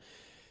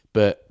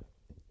 But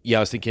yeah, I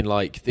was thinking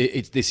like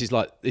this is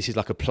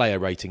like a player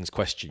ratings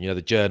question. You know,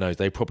 the journos,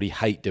 they probably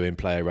hate doing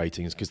player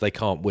ratings because they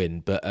can't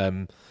win. But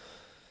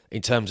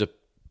in terms of,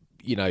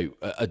 you know,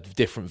 a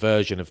different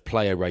version of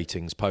player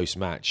ratings post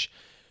match,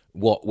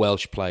 what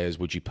Welsh players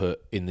would you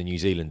put in the New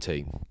Zealand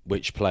team?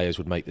 Which players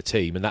would make the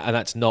team? And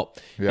that's not.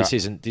 Yeah. This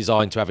isn't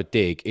designed to have a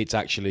dig. It's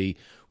actually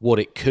what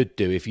it could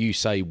do. If you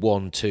say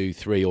 1, 2,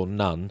 3, or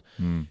none,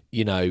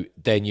 you know,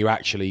 then you're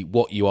actually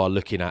what you are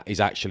looking at is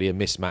actually a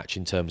mismatch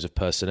in terms of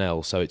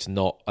personnel. So it's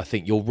not. I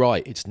think you're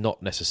right. It's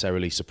not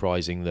necessarily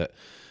surprising that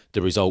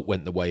the result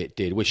went the way it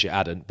did. Wish it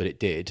hadn't, but it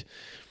did.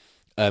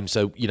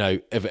 So you know,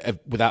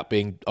 without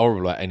being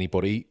horrible at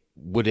anybody.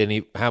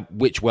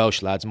 Which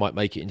Welsh lads might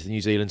make it into the New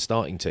Zealand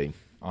starting team?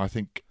 I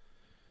think,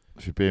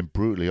 if you're being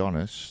brutally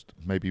honest,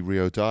 maybe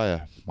Rio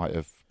Dyer might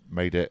have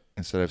made it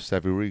instead of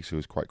Sevu Reece, who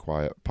was quite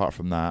quiet. Apart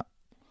from that,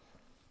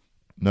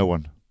 no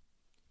one.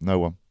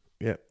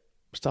 Yeah,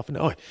 stuff in it.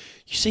 Oh,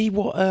 you see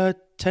what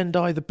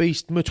Tendai the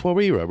Beast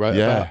Mutwarira wrote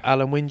about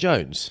Alan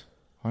Wynne-Jones?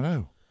 I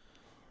know.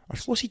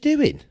 What's he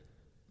doing?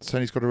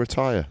 Saying he's got to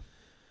retire.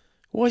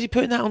 Why is he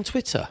putting that on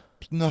Twitter?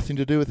 It's nothing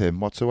to do with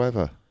him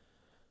whatsoever.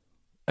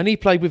 And he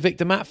played with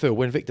Victor Matfield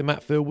when Victor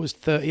Matfield was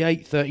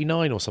 38,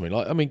 39 or something.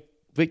 Like, I mean,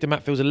 Victor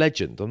Matfield's a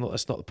legend.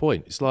 That's not the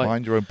point. It's like,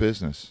 mind your own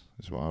business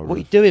is what I would. What are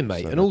you doing,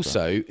 mate? And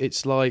also,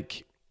 it's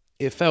like,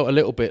 it felt a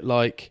little bit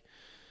like,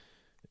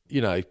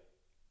 you know,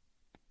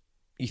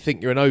 you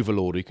think you're an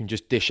overlord who can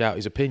just dish out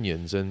his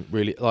opinions and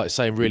really, like,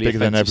 saying really bigger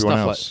than offensive everyone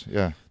stuff. Else.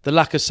 Yeah. The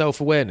lack of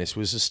self-awareness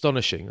was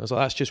astonishing. I was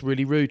like, that's just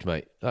really rude,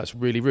 mate. That's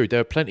really rude.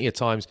 There are plenty of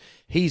times.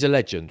 He's a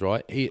legend,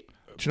 right?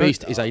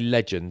 Beast is a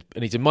legend,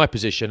 and he's in my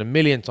position, a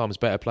million times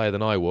better player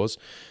than I was.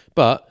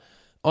 But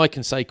I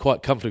can say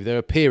quite comfortably there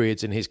are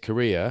periods in his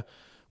career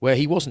where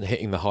he wasn't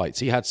hitting the heights.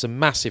 He had some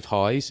massive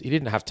highs. He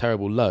didn't have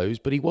terrible lows,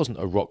 but he wasn't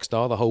a rock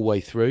star the whole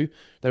way through.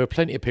 There were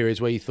plenty of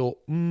periods where you thought,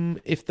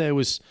 if there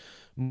was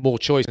more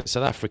choice in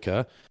South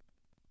Africa,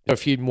 there are a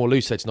few more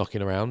loose heads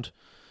knocking around,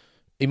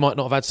 he might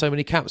not have had so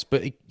many caps.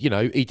 But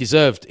he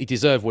deserved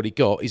what he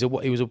got.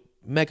 He was a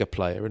mega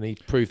player, and he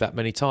proved that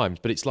many times.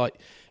 But it's like,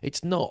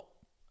 it's not.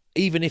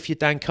 Even if you're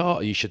Dan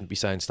Carter, you shouldn't be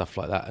saying stuff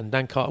like that. And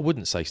Dan Carter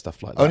wouldn't say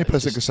stuff like that. Only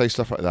person that can say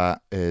stuff like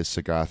that is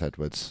Sir Gareth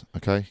Edwards,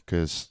 okay?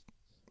 Because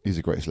he's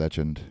the greatest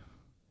legend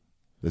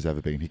there's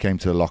ever been. He came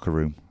to the locker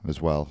room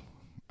as well,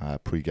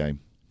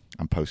 pre-game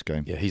and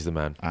post-game. Yeah, he's the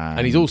man.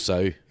 And he's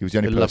also he was the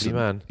only lovely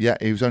man. Yeah,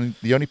 he was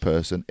the only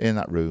person in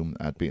that room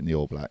that had beaten the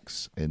All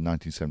Blacks in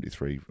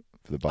 1973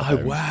 for the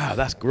Barbarians. Oh, wow,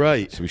 that's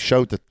great. So he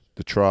showed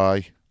the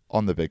try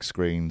on the big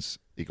screens.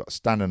 He got a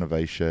standing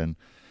ovation.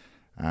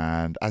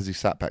 And as he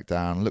sat back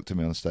down, looked at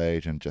me on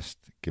stage and just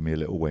gave me a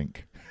little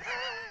wink.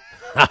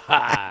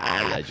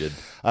 Legend.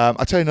 I'll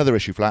tell you another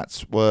issue,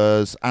 Flats,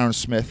 was Aaron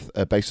Smith,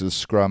 base of the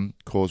scrum,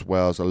 caused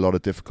Wales a lot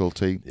of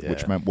difficulty,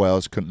 which meant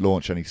Wales couldn't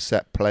launch any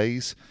set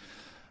plays.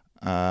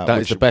 That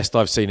is the best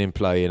I've seen him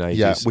play in ages.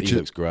 Yeah, he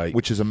looks great.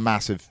 Which is a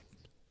massive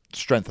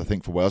strength, I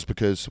think, for Wales,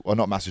 because, well,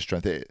 not massive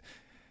strength, it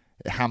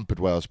hampered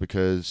Wales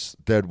because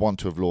they'd want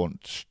to have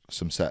launched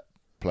some set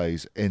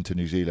plays into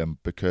New Zealand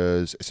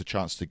because it's a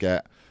chance to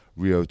get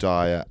Rio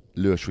Dyer,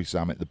 Lewis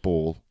Rees-Zammit the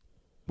ball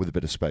with a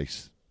bit of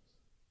space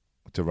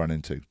to run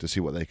into, to see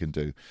what they can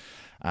do.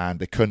 And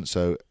they couldn't,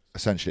 so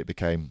essentially it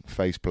became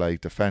face play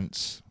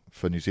defence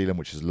for New Zealand,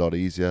 which is a lot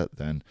easier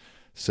than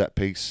set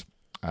piece.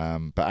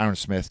 But Aaron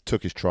Smith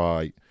took his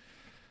try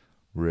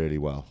really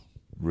well.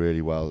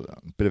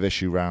 Bit of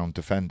issue round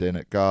defending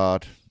at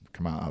guard,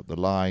 come out the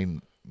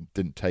line,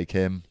 didn't take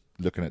him,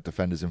 looking at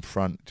defenders in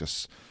front,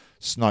 just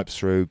snipes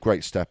through,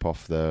 great step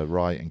off the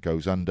right and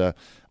goes under.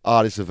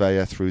 Ardie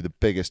Savea threw the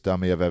biggest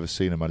dummy I've ever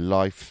seen in my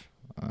life.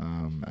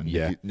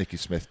 Nicky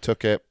Smith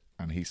took it.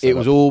 And it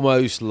was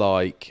almost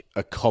like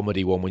a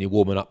comedy one when you're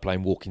warming up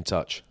playing walking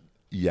touch.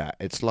 Yeah,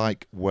 it's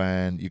like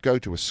when you go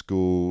to a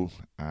school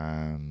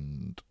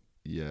and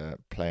you're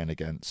playing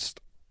against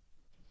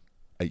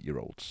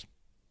 8-year-olds.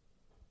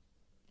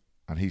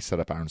 And he set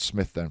up Aaron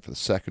Smith then for the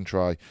second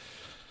try.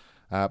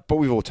 But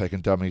we've all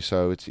taken dummies,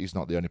 so he's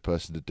not the only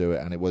person to do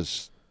it. And it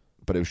was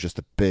just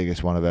the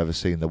biggest one I've ever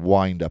seen. The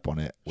wind up on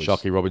it was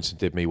Sharky Robinson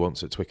did me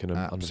once at Twickenham.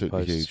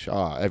 Absolutely huge.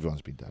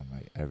 Everyone's been done,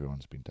 mate.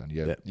 Everyone's been done.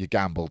 You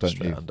gamble, don't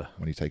you?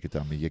 When you take a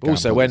dummy, you gamble.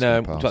 Also, when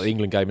we'll talk about the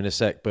England game in a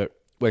sec, but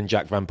when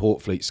Jack Van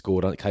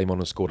Portfleet came on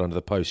and scored under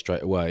the post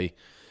straight away,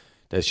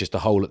 there's just a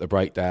hole at the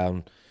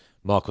breakdown.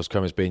 Marcos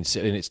Kremer's been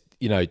sitting. It's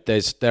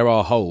there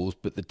are holes,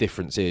 but the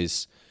difference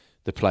is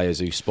the players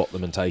who spot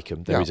them and take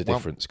them. There is a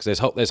difference because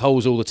there's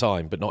holes all the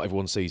time, but not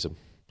everyone sees them.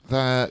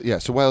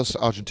 So Wales,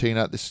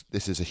 Argentina, this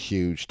is a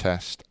huge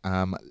test,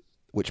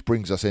 which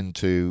brings us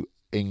into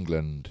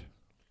England,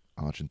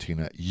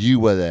 Argentina. You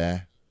were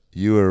there.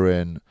 You were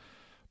in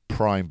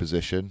prime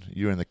position.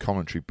 You were in the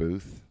commentary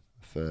booth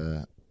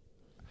for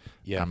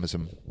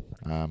Amazon,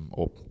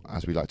 or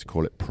as we like to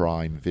call it,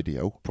 Prime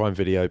Video. Prime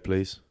Video,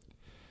 please.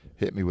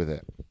 Hit me with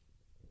it.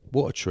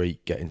 What a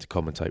treat getting to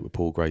commentate with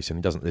Paul Grayson.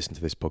 He doesn't listen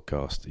to this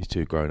podcast. He's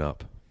too grown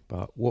up.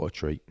 But what a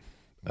treat.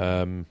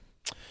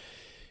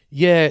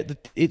 Yeah,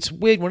 it's a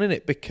weird one, isn't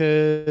it?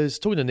 Because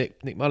talking to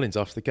Nick Mullins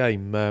after the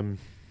game,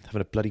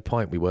 having a bloody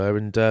pint we were,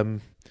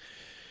 and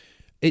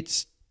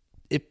it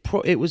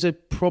was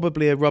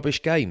probably a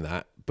rubbish game,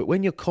 that. But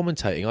when you're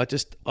commentating,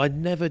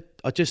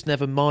 I just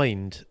never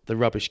mind the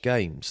rubbish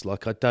games.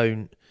 Like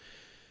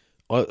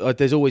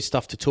there's always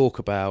stuff to talk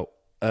about,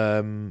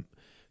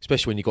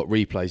 especially when you've got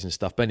replays and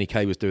stuff. Benny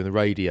Kay was doing the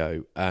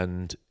radio,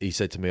 and he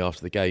said to me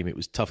after the game, it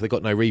was tough. They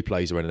got no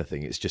replays or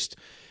anything. It's just,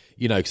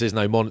 because there's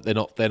no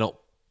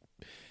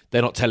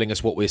they're not telling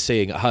us what we're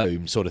seeing at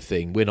home, sort of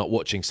thing. We're not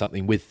watching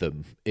something with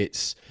them.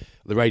 It's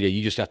the radio.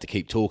 You just have to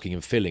keep talking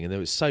and filling. And there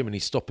was so many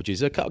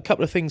stoppages. A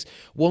couple of things.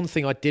 One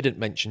thing I didn't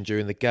mention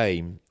during the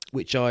game,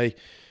 which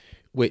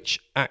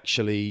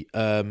actually,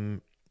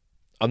 I'm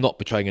not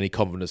betraying any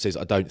confidences,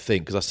 I don't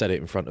think, because I said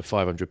it in front of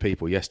 500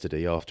 people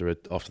yesterday after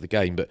the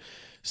game. But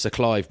Sir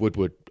Clive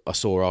Woodward, I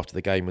saw after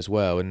the game as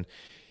well, and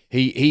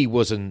he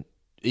wasn't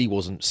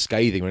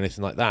scathing or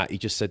anything like that. He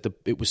just said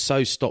it was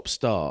so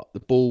stop-start. The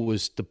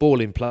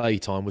ball in play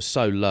time was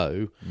so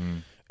low.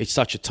 It's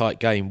such a tight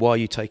game. Why are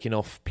you taking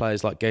off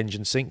players like Genge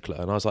and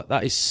Sinclair? And I was like,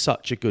 that is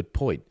such a good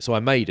point. So I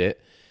made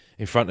it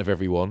in front of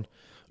everyone,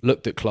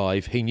 looked at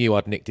Clive. He knew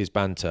I'd nicked his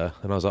banter.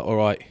 And I was like, all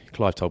right,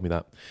 Clive told me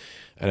that.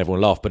 And everyone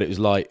laughed, but it was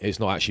like, it's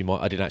not actually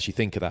I didn't actually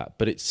think of that.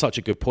 But it's such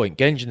a good point.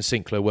 Genge and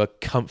Sinclair were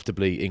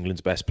comfortably England's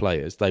best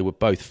players. They were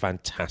both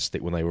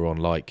fantastic when they were on,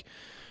 like,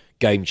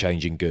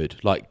 game-changing good,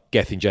 like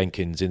Gethin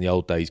Jenkins in the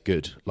old days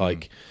good,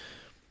 like,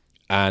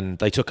 and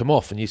they took them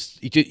off, and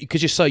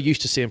because you're so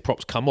used to seeing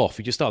props come off,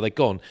 you just they're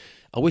gone.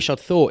 I wish I'd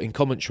thought in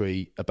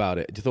commentary about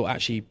it. I thought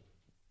actually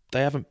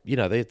they haven't,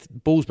 the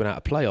ball's been out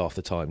of play half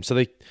the time,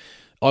 so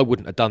I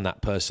wouldn't have done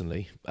that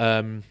personally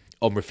on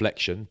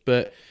reflection,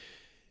 but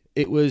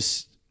it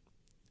was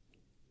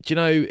do you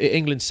know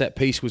England's set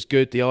piece was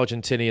good? The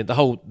Argentinian,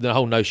 the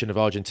whole notion of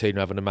Argentina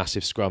having a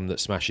massive scrum that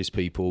smashes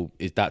people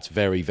that's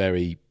very,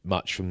 very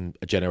much from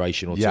a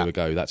generation or two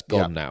ago. That's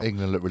gone now.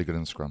 England look really good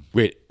in the scrum.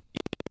 Really,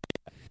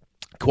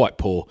 quite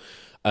poor.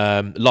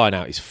 Line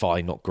out is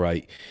fine, not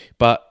great,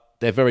 but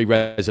they're very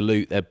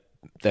resolute.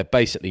 They're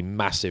basically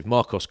massive.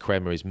 Marcos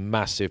Kremer is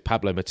massive.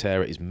 Pablo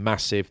Matera is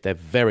massive. They're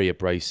very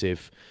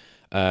abrasive.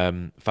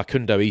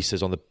 Facundo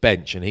Isa's on the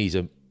bench, and he's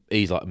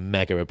like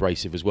mega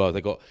abrasive as well.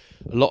 They've got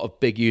a lot of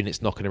big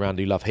units knocking around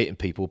who love hitting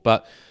people.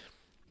 But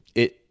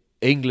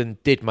England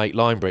did make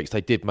line breaks.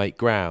 They did make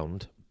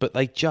ground, but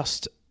they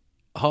just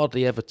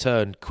hardly ever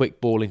turned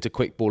quick ball into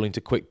quick ball into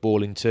quick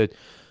ball into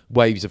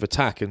waves of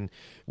attack. And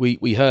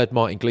we heard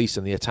Martin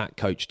Gleeson, the attack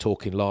coach,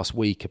 talking last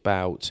week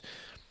about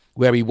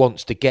where he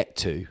wants to get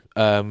to.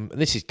 And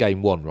this is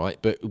game one, right?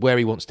 But where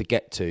he wants to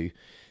get to,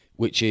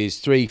 which is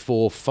 3,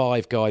 4,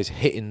 5 guys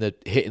hitting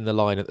the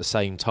line at the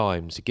same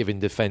time, so giving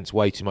defence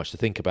way too much to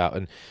think about.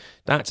 And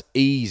that's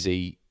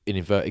easy, in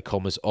inverted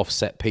commas, off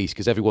set piece,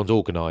 because everyone's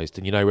organised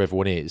and you know where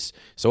everyone is.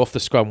 So off the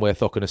scrum where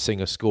Thockenham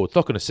Singer scored.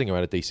 Thockenham Singer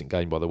had a decent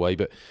game, by the way,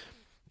 but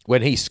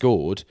when he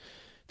scored,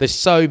 there's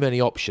so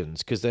many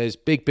options, because there's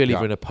Big Billy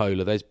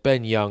Vunipola, there's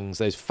Ben Youngs,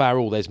 there's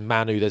Farrell, there's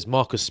Manu, there's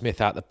Marcus Smith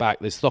out the back,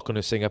 there's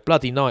Thockenham Singer,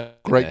 bloody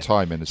night. Great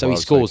timing as so well.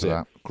 he scores it.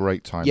 That.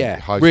 Great timing. Yeah,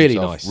 he hides really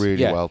himself nice.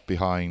 Really well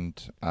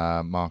behind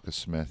Marcus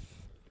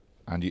Smith.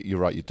 And you're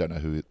right, you don't know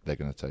who they're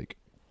going to take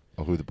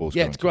or who the ball's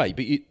going to. Yeah, it's great.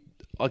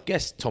 But I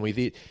guess, Tommy,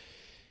 the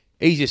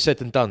easier said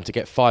than done to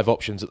get 5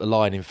 options at the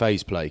line in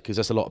phase play, because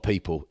that's a lot of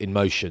people in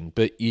motion.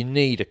 But you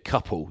need a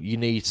couple. You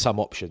need some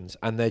options.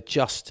 And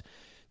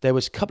there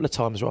was a couple of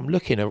times where I'm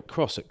looking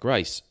across at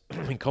Grace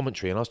in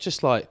commentary, and I was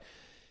just like,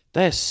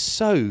 they're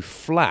so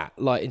flat.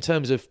 Like, in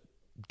terms of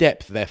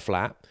depth, they're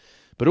flat,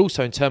 but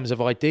also in terms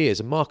of ideas.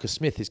 And Marcus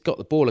Smith has got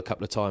the ball a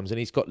couple of times, and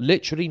he's got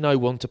literally no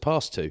one to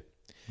pass to.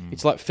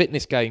 It's like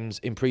fitness games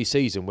in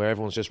pre-season where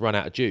everyone's just run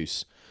out of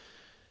juice.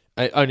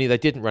 Only they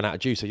didn't run out of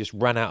juice, they just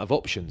ran out of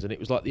options. And it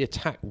was like the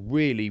attack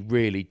really,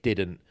 really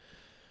didn't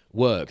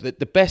work.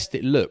 The best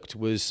it looked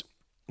was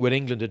when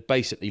England had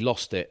basically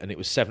lost it, and it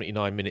was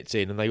 79 minutes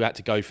in, and they had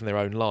to go from their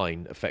own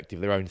line,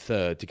 effectively their own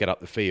third, to get up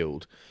the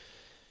field.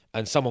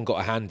 And someone got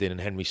a hand in, and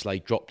Henry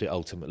Slade dropped it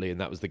ultimately, and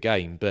that was the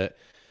game. But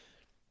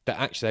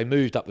actually, they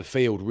moved up the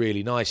field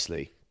really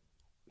nicely.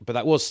 But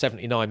that was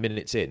 79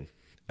 minutes in,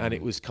 and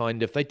it was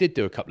kind of, they did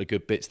do a couple of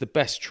good bits.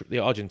 The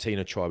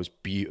Argentina try was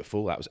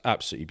beautiful. That was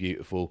absolutely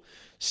beautiful.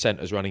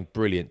 Centres running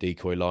brilliant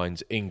decoy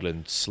lines.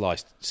 England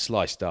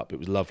sliced up. It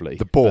was lovely.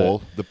 The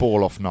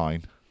ball off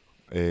 9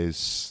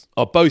 is...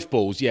 Oh, both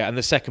balls, yeah. And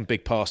the second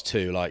big pass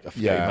too, like, I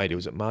forget who made it.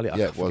 Was it Mali?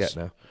 I forget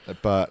now.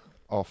 But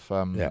off,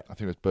 I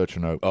think it was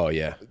Bertrand Oak. Oh,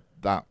 yeah.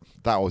 That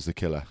was the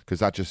killer,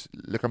 because that just,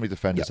 look how many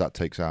defenders that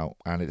takes out.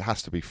 And it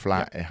has to be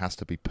flat. It has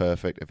to be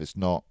perfect. If it's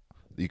not,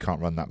 you can't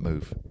run that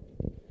move.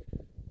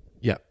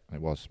 Yeah.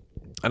 It was.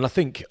 And I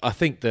think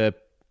the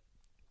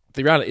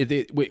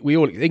reality,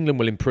 England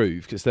will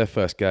improve, because it's their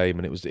first game,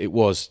 and it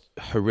was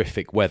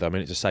horrific weather. I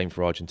mean, it's the same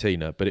for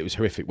Argentina, but it was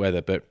horrific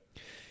weather. But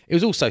it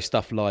was also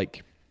stuff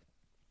like,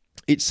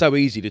 it's so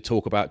easy to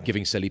talk about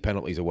giving silly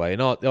penalties away,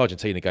 and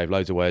Argentina gave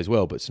loads away as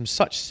well, but some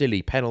such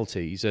silly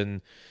penalties.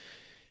 And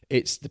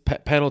it's the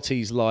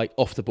penalties like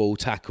off the ball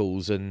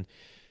tackles, and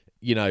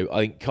you know, I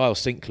think Kyle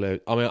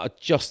Sinclair, I mean, I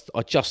just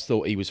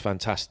thought he was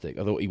fantastic.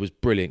 I thought he was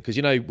brilliant, because,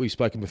 you know, we've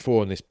spoken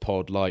before on this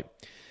pod, like,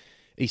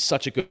 he's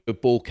such a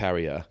good ball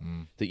carrier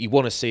that you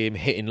want to see him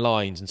hitting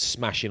lines and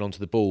smashing onto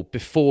the ball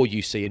before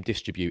you see him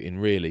distributing,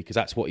 really, because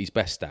that's what he's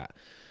best at.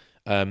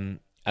 And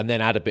then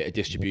add a bit of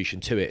distribution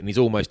to it, and he's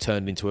almost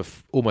turned into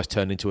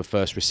a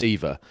first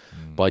receiver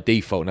by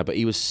default now. But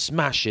he was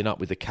smashing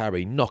up with the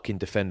carry, knocking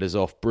defenders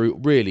off,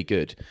 really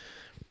good.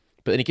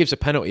 But then he gives a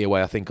penalty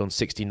away, I think, on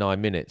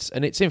 69 minutes.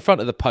 And it's in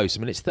front of the post.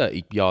 I mean, it's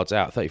 30 yards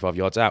out, 35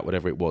 yards out,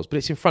 whatever it was. But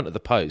it's in front of the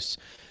post.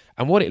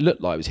 And what it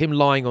looked like was him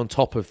lying on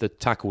top of the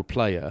tackled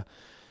player.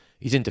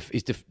 He's in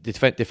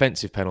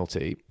defensive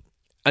penalty.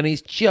 And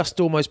he's just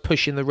almost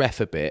pushing the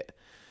ref a bit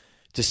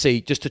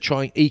just to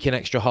try and eke an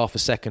extra half a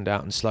second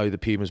out and slow the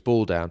Pumas'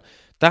 ball down.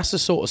 That's the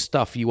sort of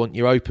stuff you want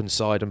your open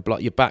side and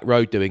your back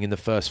row doing in the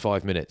first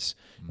 5 minutes.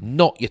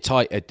 Not your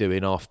tight head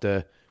doing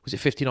after... Was it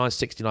 59,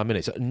 69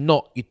 minutes?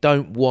 You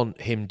don't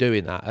want him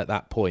doing that at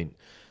that point,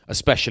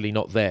 especially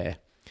not there.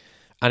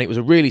 And it was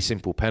a really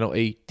simple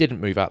penalty, didn't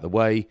move out the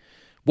way,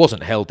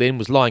 wasn't held in,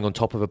 was lying on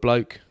top of a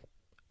bloke.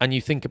 And you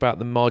think about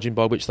the margin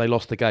by which they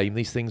lost the game,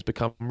 these things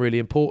become really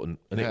important.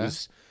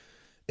 And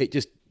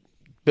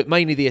but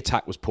mainly the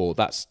attack was poor.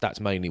 That's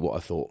mainly what I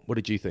thought. What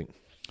did you think?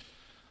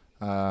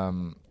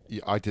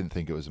 I didn't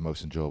think it was the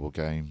most enjoyable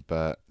game,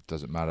 but it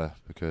doesn't matter,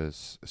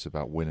 because it's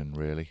about winning,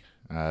 really.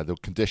 The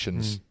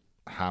conditions...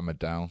 hammered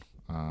down,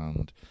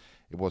 and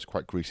it was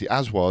quite greasy,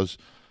 as was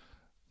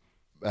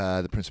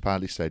the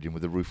Principality Stadium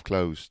with the roof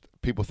closed.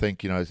 People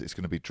think, it's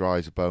going to be dry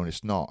as a bone.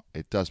 It's not.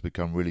 It does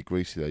become really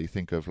greasy there. You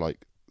think of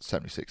like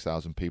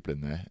 76,000 people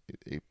in there.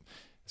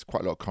 It's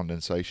quite a lot of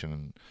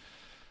condensation,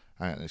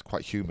 and it's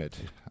quite humid.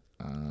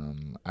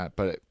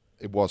 But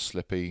it was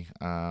slippy.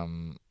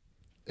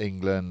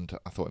 England,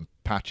 I thought in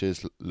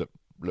patches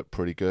looked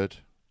pretty good.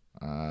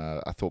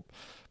 I thought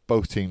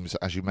both teams,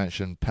 as you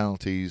mentioned,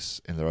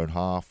 penalties in their own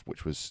half,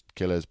 which was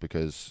killers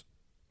because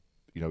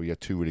you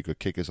had two really good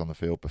kickers on the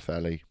field,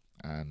 Boffelli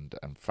and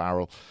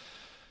Farrell.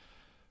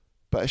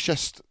 But it's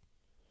just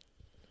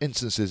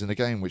instances in the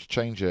game which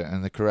change it,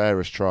 and the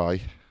Carreras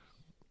try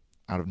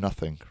out of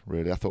nothing,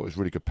 really. I thought it was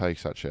really good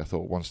pace, actually. I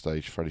thought at one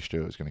stage Freddie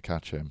Stewart was going to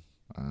catch him,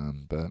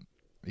 but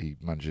he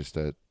manages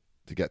to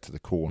get to the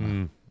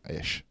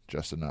corner-ish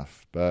just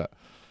enough. But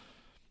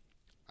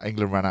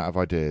England ran out of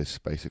ideas,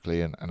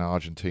 basically, and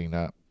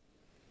Argentina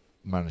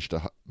managed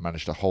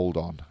to hold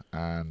on,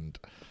 and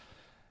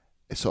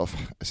it's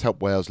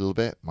helped Wales a little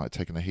bit. Might have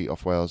taken the heat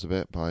off Wales a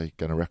bit by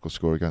getting a record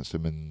score against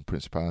them in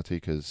Principality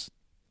because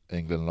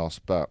England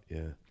lost. But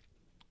yeah,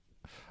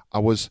 I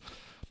was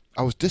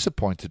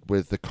disappointed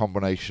with the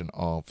combination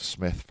of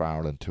Smith,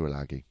 Farrell, and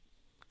Tuilagi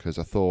because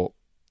I thought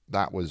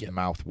that was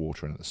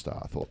mouth-watering at the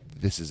start. I thought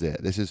this is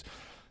it. This is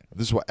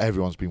what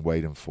everyone's been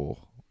waiting for.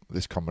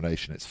 This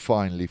combination. It's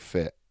finally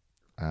fit.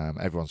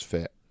 Everyone's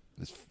fit.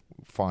 Let's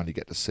finally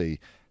get to see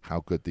how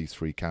good these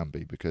three can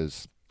be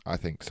because I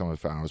think some of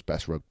Farrell's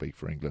best rugby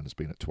for England has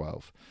been at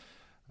 12.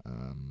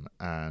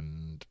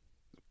 And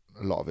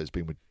a lot of it's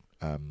been with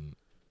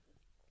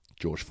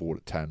George Ford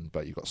at 10,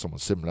 but you've got someone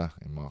similar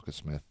in Marcus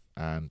Smith.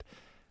 And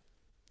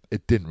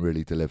it didn't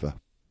really deliver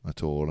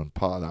at all. And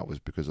part of that was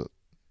because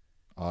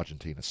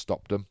Argentina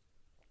stopped them.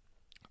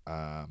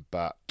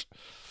 But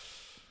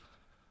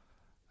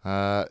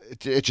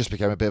it just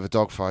became a bit of a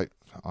dogfight,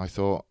 I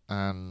thought.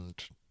 And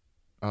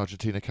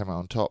Argentina came out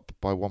on top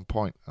by 1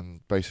 point,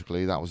 and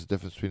basically that was the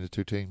difference between the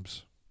two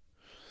teams.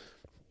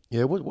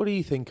 Yeah, what do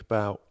you think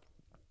about...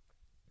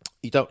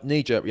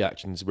 knee-jerk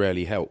reactions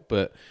rarely help,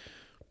 but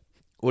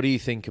what do you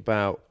think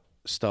about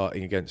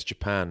starting against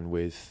Japan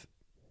with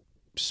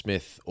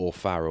Smith or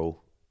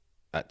Farrell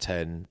at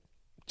 10,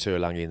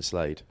 Tuilagi and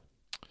Slade?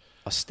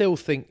 I still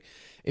think,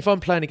 if I'm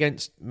playing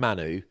against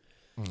Manu,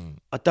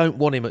 I don't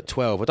want him at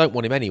 12. I don't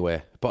want him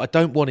anywhere, but I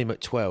don't want him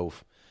at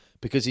 12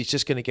 because he's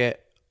just going to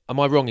get... Am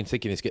I wrong in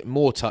thinking he's getting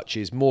more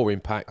touches, more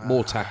impact,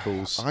 more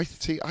tackles? I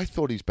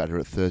thought he's better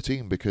at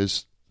 13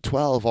 because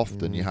 12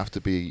 often you have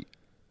to be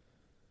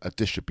a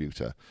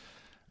distributor,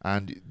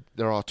 and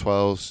there are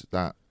 12s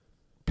that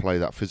play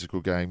that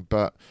physical game,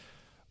 but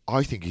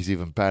I think he's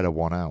even better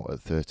one out at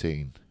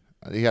 13.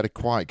 He had a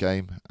quiet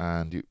game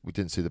and we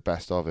didn't see the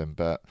best of him,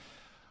 but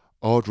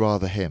I'd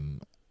rather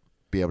him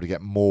be able to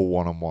get more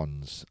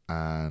one-on-ones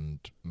and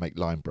make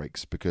line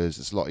breaks because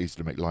it's a lot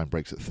easier to make line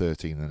breaks at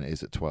 13 than it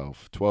is at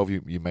 12. 12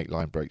 you make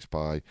line breaks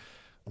by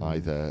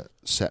either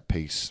set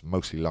piece,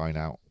 mostly line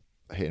out,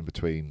 hitting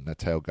between the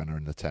tail gunner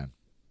and the 10.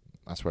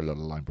 That's where a lot of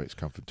line breaks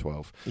come from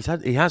 12.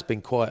 He has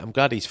been quiet. I'm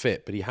glad he's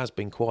fit, but he has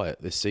been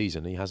quiet this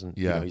season. He hasn't.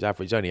 Yeah.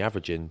 He's only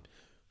averaging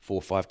 4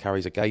 or 5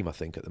 carries a game, I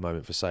think, at the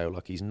moment for Sale.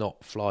 Like he's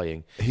not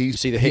flying. You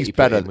see the hit he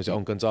put in, was it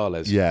on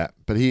Gonzalez? Yeah,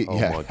 but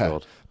my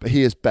God. But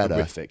he is better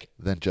Horrific.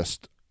 than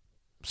just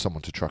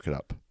someone to truck it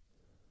up.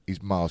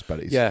 He's miles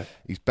better.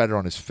 He's better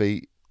on his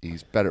feet.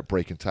 He's better at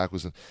breaking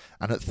tackles, and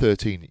at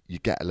 13 you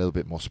get a little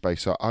bit more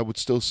space. So I would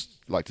still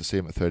like to see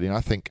him at 13. I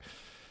think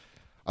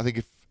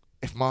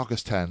if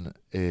Marcus 10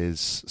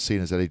 is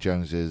seen as Eddie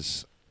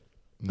Jones's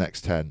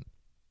next 10,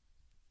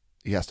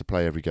 he has to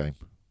play every game.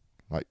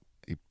 Like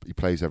he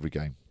plays every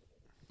game.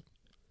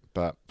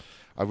 But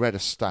I read a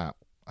stat.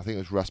 I think it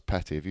was Russ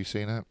Petty. Have you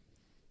seen it?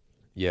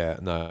 Yeah,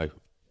 no.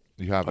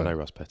 You haven't? I know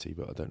Russ Petty,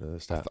 but I don't know the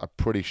stat. I'm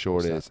pretty sure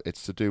it is.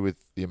 It's to do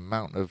with the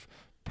amount of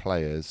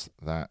players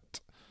that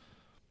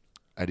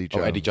Eddie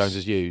Jones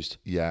has used.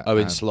 Yeah.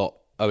 Owen Slot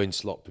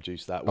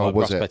produced that. Well,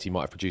 was Russ it? Petty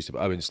might have produced it,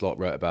 but Owen Slot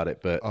wrote about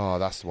it. But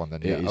that's the one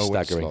then. It is Owen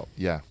staggering. Slot.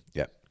 Yeah.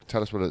 Yeah.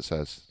 Tell us what it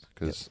says,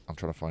 because I'm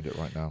trying to find it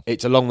right now.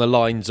 It's along the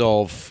lines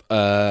of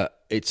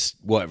it's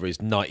whatever it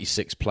is,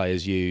 96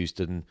 players used,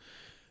 and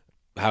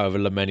however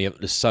many,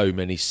 there's so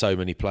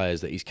many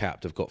players that he's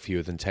capped have got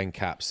fewer than 10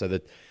 caps. So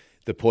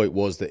the point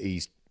was that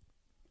he's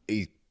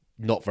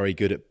not very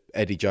good at,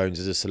 Eddie Jones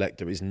as a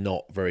selector is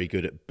not very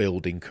good at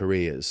building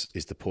careers,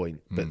 is the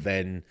point. But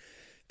then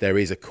there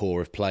is a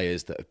core of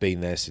players that have been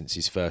there since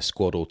his first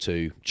squad or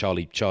two.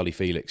 Charlie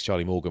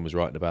Morgan was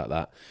writing about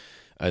that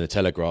in the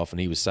Telegraph, and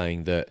he was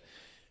saying that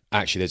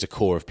actually there's a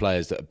core of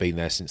players that have been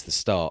there since the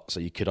start. So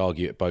you could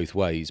argue it both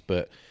ways.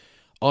 But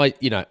my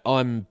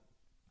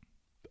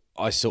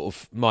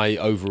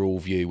overall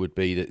view would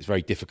be that it's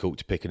very difficult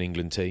to pick an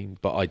England team,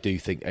 but I do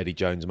think Eddie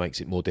Jones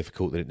makes it more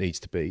difficult than it needs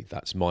to be.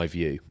 That's my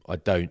view.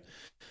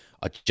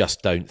 I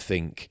just don't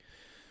think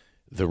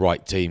the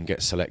right team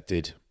gets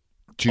selected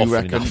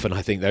often enough, and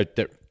I think there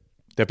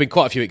have been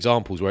quite a few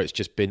examples where it's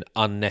just been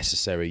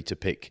unnecessary to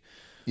pick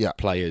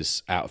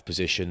players out of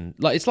position.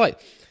 It's like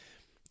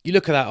you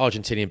look at that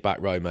Argentinian back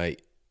row,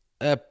 mate.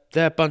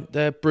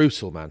 They're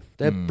brutal, man.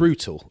 They're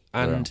brutal,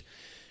 and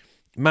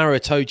Maro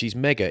Itoje's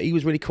mega. He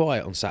was really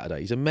quiet on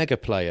Saturday. He's a mega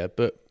player,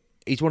 but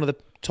he's one of the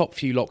top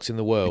few locks in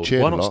the world.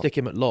 cheered Why a not lot. stick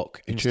him at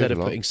lock He instead cheered of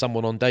a lot. putting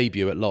someone on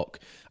debut at lock?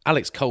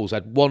 Alex Cole's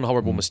had one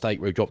horrible mistake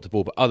where he dropped the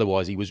ball, but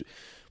otherwise he was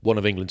one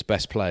of England's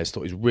best players.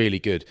 Thought he was really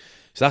good.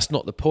 So that's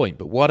not the point.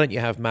 But why don't you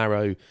have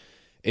Marrow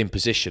in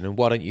position, and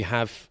why don't you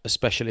have a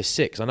specialist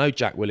 6? I know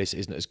Jack Willis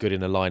isn't as good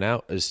in a line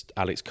out as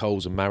Alex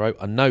Coles and Marrow.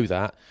 I know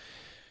that,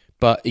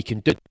 but he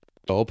can do the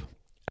job.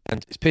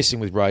 And it's pissing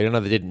with rain. I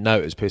know they didn't know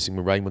it was pissing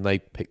with rain when they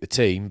picked the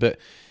team, but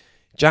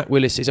Jack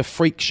Willis is a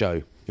freak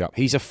show. Yep.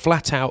 He's a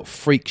flat-out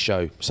freak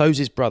show. So's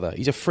his brother.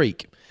 He's a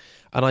freak.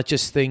 And I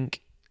just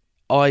think,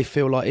 I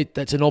feel like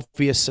that's an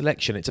obvious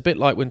selection. It's a bit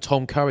like when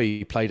Tom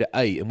Curry played at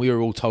 8 and we were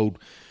all told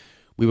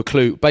we were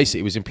basically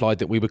it was implied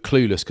that we were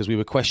clueless because we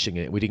were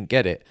questioning it. We didn't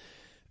get it.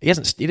 He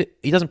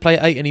doesn't play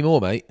at 8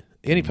 anymore, mate.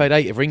 He only played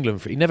 8 for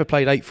England. He never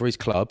played 8 for his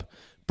club.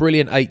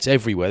 Brilliant 8s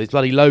everywhere. There's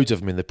bloody loads of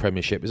them in the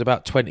Premiership. There's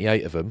about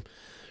 28 of them.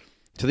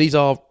 So these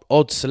are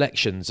odd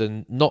selections,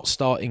 and not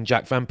starting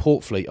Jack Van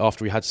Portfleet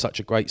after he had such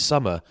a great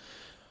summer.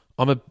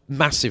 I'm a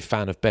massive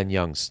fan of Ben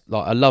Youngs.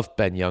 Like, I love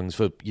Ben Youngs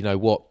for,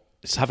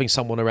 it's having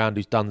someone around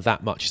who's done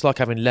that much. It's like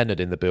having Leonard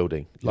in the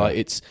building.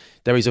 Like,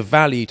 there is a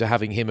value to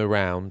having him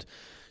around.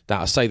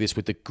 That I say this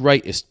with the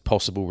greatest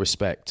possible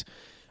respect,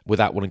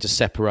 without wanting to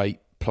separate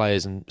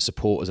players and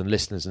supporters and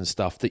listeners and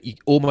stuff, that you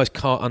almost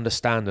can't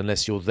understand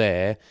unless you're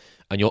there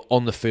and you're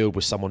on the field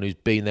with someone who's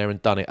been there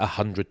and done it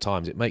 100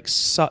 times. It makes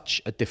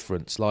such a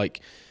difference. Like,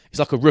 it's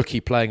like a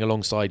rookie playing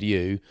alongside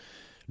you,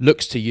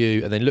 looks to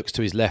you and then looks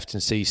to his left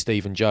and sees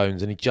Stephen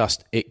Jones, and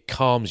it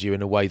calms you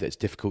in a way that's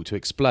difficult to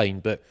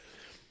explain. But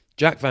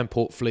Jack Van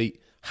Portfleet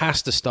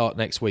has to start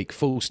next week,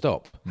 full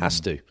stop.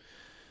 Has to.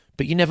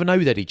 But you never know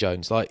with Eddie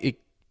Jones. Like,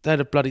 they'd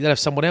have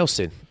someone else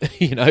in.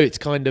 It's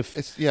kind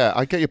of...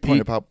 I get your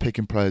point about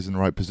picking players in the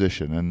right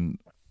position, and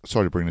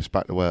sorry to bring this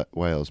back to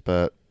Wales,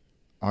 but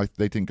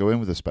they didn't go in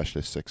with a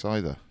specialist 6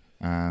 either,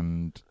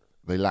 and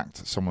they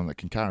lacked someone that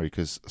can carry,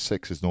 because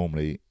 6 is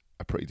normally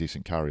a pretty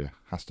decent carrier,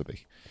 has to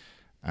be,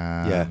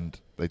 and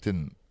they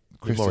didn't.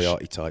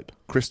 Moriarty type.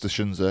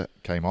 Christensen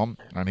came on,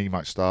 and he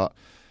might start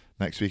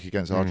next week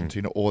against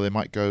Argentina, or they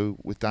might go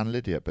with Dan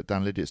Lydiate, but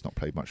Dan Lydiate's not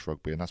played much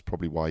rugby, and that's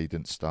probably why he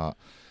didn't start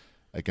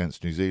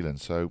against New Zealand.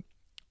 So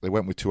they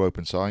went with 2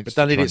 open sides. But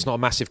Dan Lydiate's not a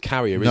massive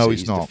carrier, is he?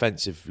 He's not.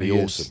 Defensively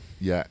awesome.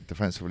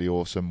 Defensively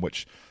awesome,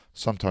 which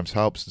sometimes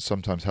helps and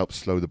sometimes helps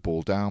slow the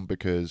ball down,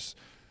 because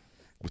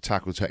with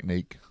tackle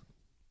technique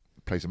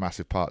plays a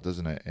massive part,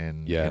 doesn't it,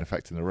 in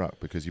affecting the ruck,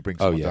 because you bring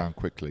someone down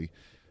quickly,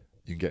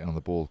 you can get in on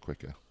the ball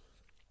quicker.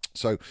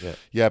 So,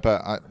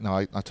 but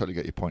I totally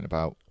get your point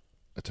about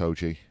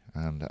Itoje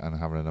and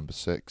having a number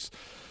 6.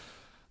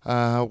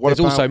 There's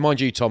also,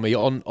 mind you, Tommy,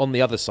 on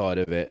the other side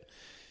of it,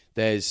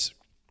 there's,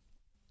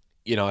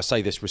 I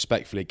say this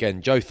respectfully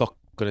again, Joe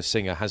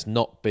Thokanasiga has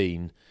not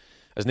been,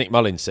 as Nick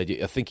Mullins said,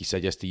 I think he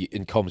said yesterday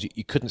in comms,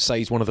 you couldn't say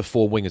he's one of the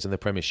 4 wingers in the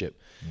Premiership.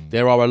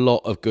 There are a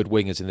lot of good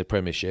wingers in the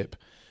Premiership.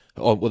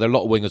 There are a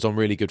lot of wingers on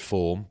really good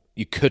form.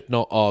 You could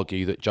not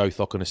argue that Joe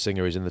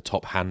Thokanasiga is in the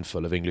top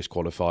handful of English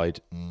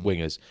qualified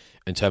wingers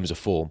in terms of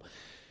form.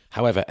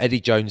 However,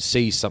 Eddie Jones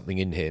sees something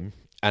in him,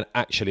 and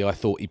actually I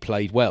thought he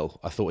played well.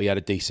 I thought he had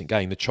a decent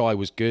game. The try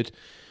was good.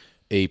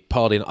 He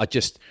parred in.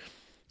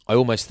 I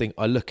almost think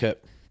I look at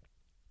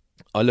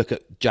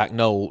Jack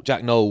Nowell.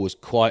 Jack Nowell was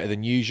quieter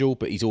than usual,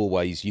 but he's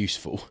always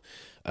useful.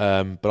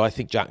 But I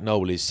think Jack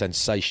Nowell is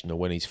sensational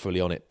when he's fully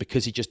on it,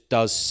 because he just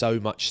does so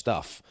much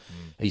stuff.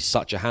 He's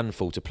such a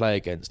handful to play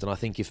against. And I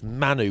think if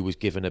Manu was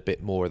given a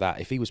bit more of that,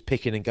 if he was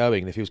picking and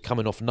going, if he was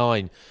coming off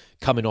 9,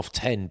 coming off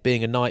 10,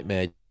 being a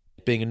nightmare,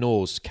 being a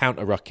nose,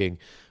 counter-rucking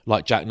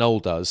like Jack Nowell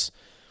does,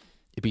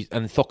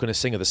 and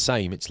Thokanasiga the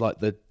same. It's like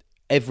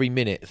every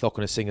minute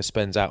Thokanasiga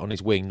spends out on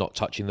his wing not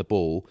touching the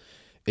ball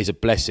is a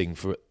blessing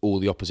for all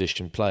the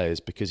opposition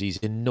players, because he's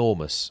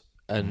enormous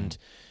and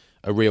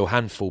a real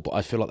handful. But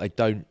I feel like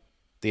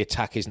the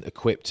attack isn't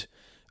equipped.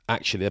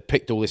 Actually, they've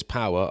picked all this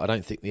power. I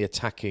don't think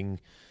England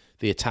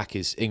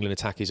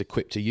attack is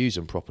equipped to use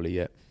them properly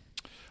yet.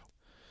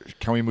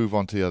 Can we move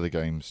on to the other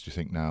games, do you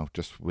think, now?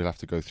 We'll have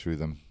to go through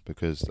them,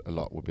 because a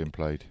lot were being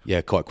played.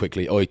 Yeah, quite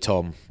quickly. Oi,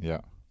 Tom.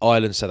 Yeah.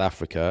 Ireland, South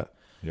Africa.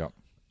 Yeah.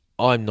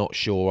 I'm not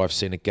sure I've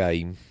seen a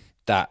game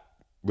that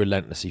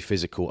relentlessly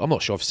physical. I'm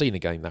not sure I've seen a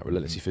game that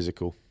relentlessly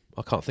physical.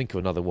 I can't think of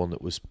another one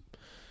that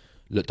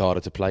looked harder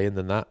to play in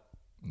than that.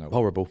 No.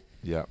 Horrible.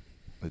 Yeah,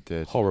 it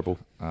did. Horrible.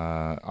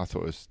 I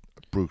thought it was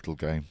a brutal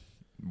game.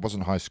 It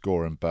wasn't high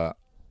scoring, but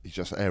it's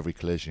just every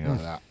collision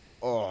like that.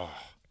 Oh,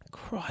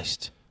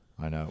 Christ.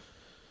 I know.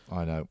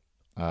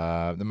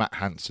 The Matt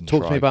Hansen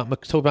Talk try. about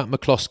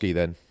McCloskey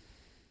then.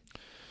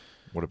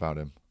 What about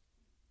him?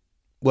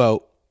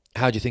 Well,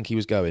 how do you think he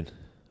was going?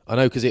 I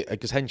know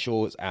because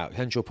Henshaw's out.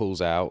 Henshaw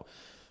pulls out.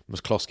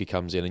 McCloskey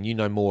comes in, and you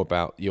know more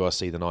about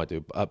URC than I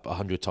do,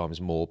 100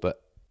 times more.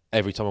 But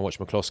every time I watch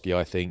McCloskey,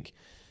 I think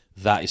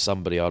that is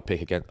somebody I'd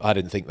pick again. I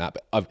didn't think that,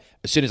 but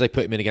as soon as they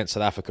put him in against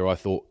South Africa, I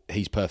thought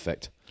he's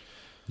perfect.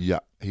 Yeah,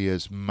 he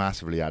has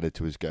massively added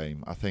to his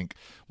game. I think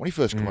when he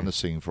first came on the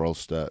scene for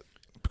Ulster,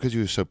 because he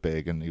was so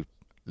big and he was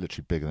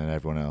literally bigger than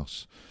everyone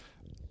else,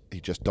 he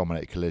just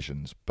dominated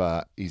collisions,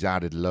 but he's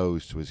added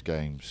loads to his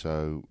game.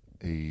 So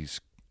he's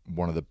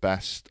one of the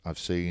best I've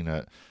seen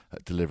at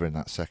delivering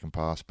that second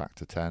pass back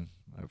to 10,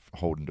 of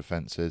holding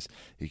defences.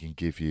 He can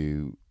give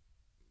you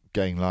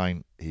gain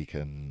line. He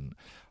can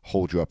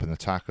hold you up in the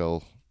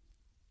tackle.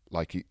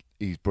 Like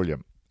he's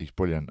brilliant. He's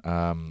brilliant.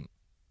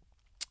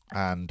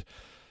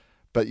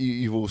 But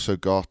you've also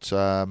got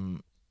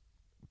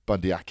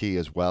Bundy Aki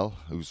as well,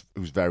 who's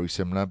very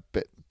similar,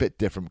 bit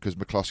different because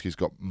McCloskey's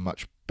got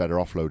much better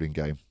offloading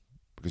game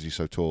because he's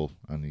so tall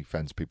and he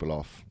fends people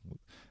off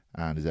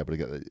and is able to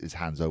get his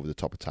hands over the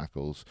top of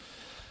tackles.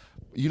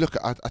 You look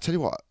at, I tell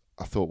you what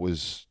I thought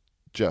was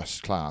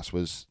just class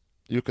was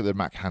you look at the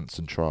Mack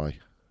Hansen try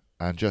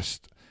and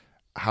just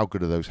how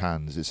good are those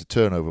hands. It's a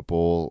turnover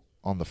ball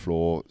on the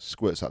floor,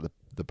 squirts out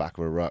the back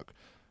of a ruck,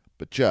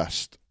 but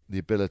just the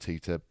ability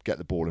to get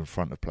the ball in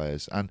front of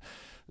players. And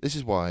this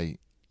is why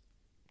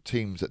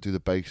teams that do the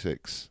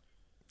basics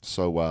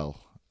so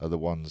well are the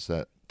ones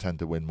that tend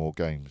to win more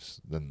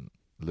games than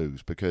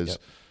lose, because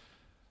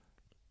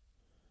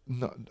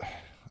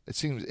it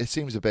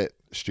seems a bit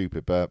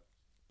stupid, but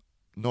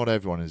not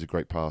everyone is a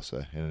great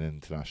passer in an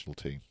international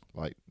team.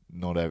 Like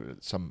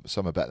some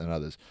are better than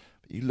others.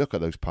 But you look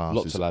at those passes.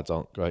 Lots of lads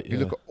aren't great. You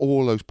look at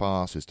all those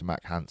passes to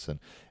Mack Hansen.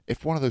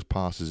 If one of those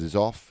passes is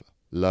off,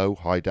 low,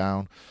 high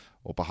down,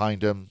 or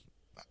behind him,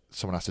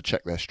 someone has to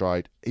check their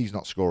stride. He's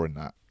not scoring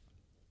that.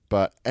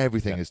 But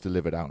everything is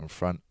delivered out in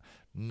front.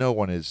 No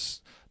one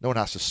has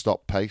to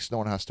stop pace. No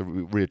one has to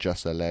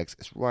readjust their legs.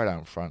 It's right out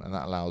in front, and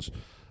that allows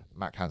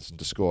Mack Hansen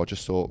to score. I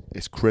just thought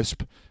it's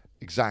crisp,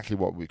 exactly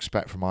what we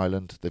expect from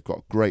Ireland. They've got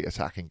a great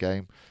attacking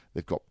game.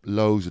 They've got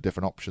loads of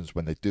different options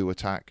when they do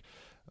attack.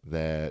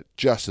 They're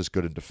just as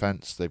good in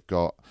defence. They've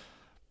got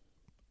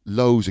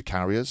loads of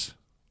carriers,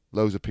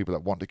 loads of people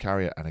that want to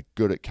carry it and are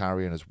good at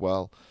carrying as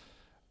well.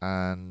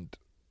 And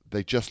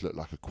they just look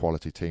like a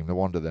quality team. No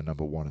wonder they're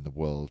number one in the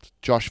world.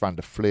 Josh van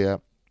der Fleer,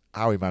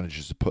 how he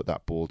manages to put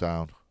that ball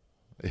down,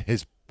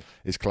 his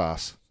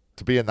class.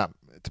 To be in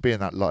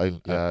that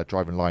line,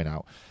 driving line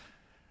out,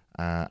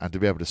 and to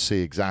be able to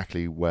see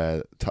exactly where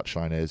the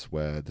touchline is,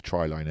 where the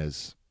try line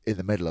is, in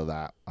the middle of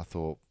that, I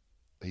thought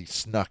he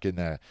snuck in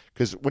there.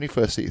 Because when you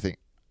first see it, you think,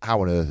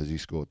 how on earth has he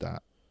scored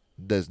that?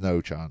 There's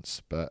no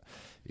chance, but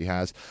he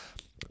has.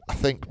 I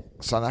think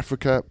South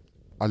Africa,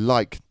 I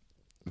like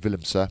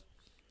Willemse.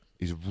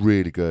 He's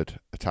really good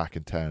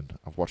attacking 10.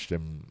 I've watched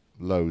him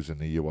loads in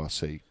the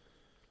URC.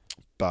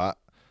 But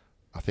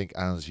I think,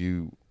 as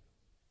you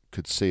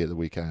could see at the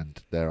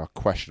weekend, there are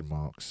question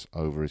marks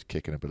over his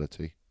kicking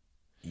ability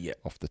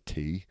off the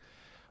tee,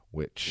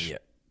 which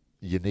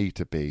you need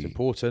to be... It's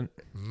important.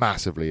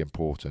 Massively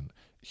important.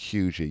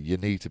 Hugely. You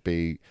need to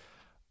be,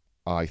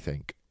 I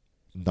think,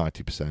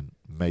 90%,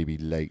 maybe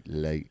late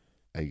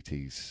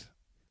 80s.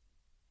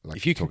 Like,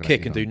 if you can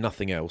kick and do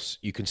nothing else,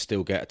 you can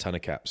still get a ton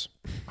of caps.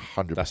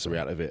 100%. That's the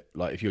reality of it.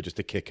 Like, if you're just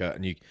a kicker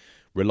and you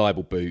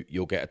reliable boot,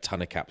 you'll get a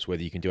ton of caps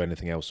whether you can do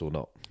anything else or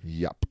not.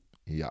 Yep.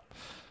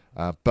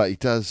 But he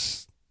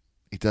does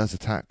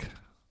attack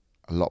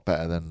a lot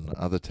better than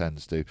other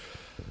 10s do.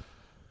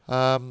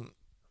 And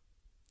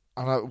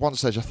at one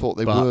stage I thought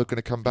they were going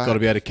to come back. Got to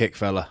be able to kick,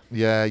 fella.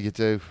 Yeah, you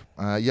do.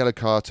 Yellow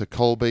card to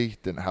Colby,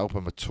 didn't help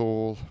him at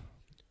all.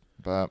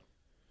 But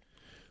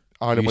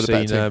Ireland with a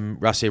better team.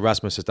 Rassie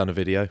Erasmus has done a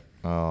video.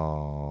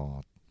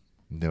 Oh,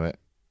 knew it.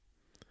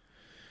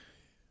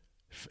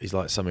 He's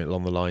like something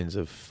along the lines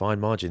of fine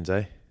margins,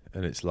 eh?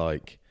 And it's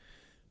like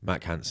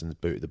Mack Hansen's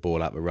booted the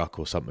ball out the ruck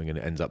or something, and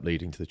it ends up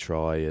leading to the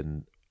try.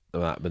 And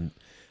that. And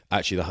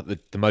actually,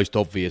 the most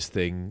obvious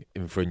thing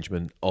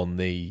infringement on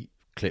the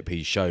clip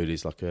he showed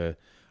is like I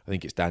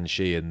think it's Dan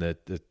Sheehan.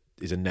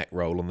 Is a neck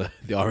roll on the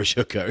Irish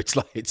hooker. It's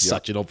like it's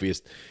such an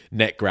obvious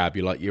neck grab.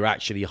 You're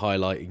actually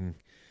highlighting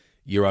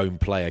your own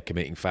player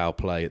committing foul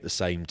play at the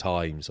same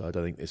time. So I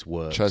don't think this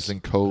works.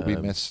 Cheslin Colby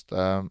missed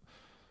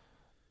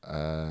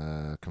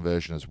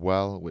conversion as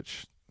well,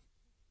 which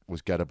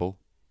was gettable,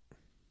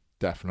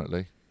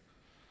 definitely.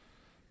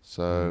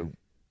 So,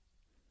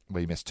 well,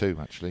 he missed 2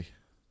 actually.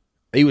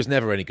 He was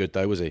never any good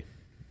though, was he?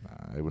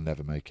 Nah, he would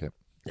never make it.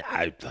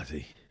 No,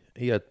 bloody.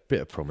 He had a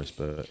bit of promise,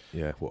 but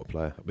yeah, what a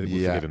player. I mean,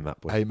 we'll forgive him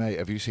that. Boy. Hey mate,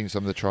 have you seen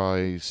some of the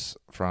tries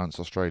France,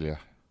 Australia?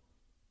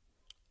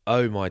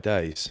 Oh my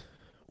days!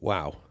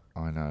 Wow.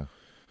 I know.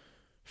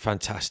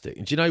 Fantastic.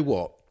 And do you know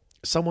what?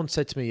 Someone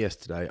said to me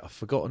yesterday, I've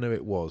forgotten who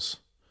it was.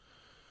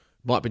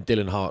 Might have been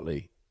Dylan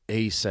Hartley.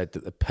 He said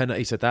that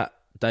that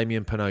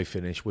Damien Penaud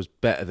finish was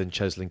better than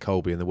Cheslin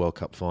Colby in the World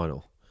Cup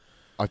final.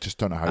 I just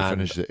don't know how he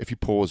finished it. If you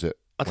pause it,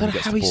 I don't know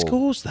how he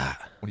scores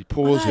that. When he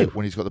pauses it,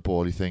 when he's got the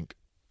ball, you think,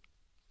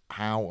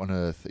 how on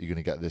earth are you going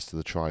to get this to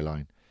the try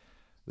line?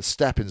 The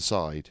step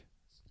inside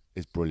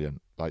is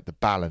brilliant. Like, the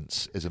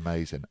balance is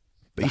amazing.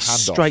 But he's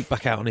straight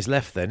back out on his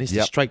left then. He's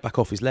straight back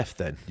off his left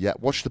then. Yeah,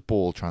 watch the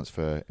ball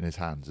transfer in his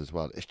hands as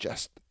well.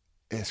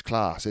 It's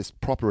class. It's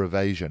proper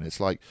evasion. It's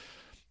like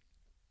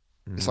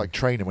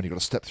training when you've got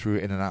to step through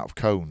in and out of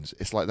cones.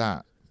 It's like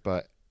that,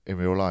 but in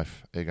real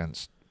life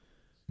against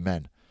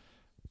men.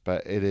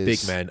 but it is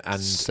big men.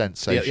 And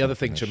sensational. The other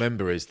thing to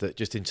remember is that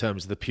just in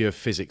terms of the pure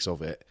physics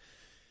of it,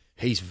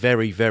 he's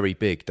very, very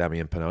big,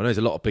 Damien Penaud. I know there's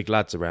a lot of big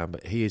lads around,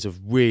 but he is a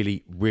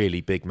really,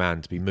 really big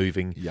man to be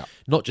moving,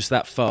 not just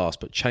that fast,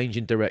 but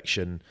changing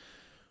direction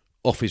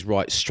off his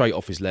right, straight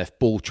off his left,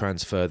 ball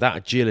transfer. That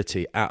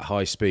agility at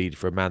high speed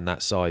for a man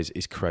that size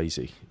is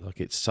crazy. Like,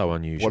 it's so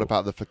unusual. What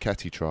about the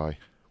Fekete try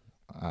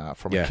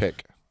from a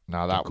kick?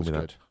 Now, that was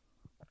good.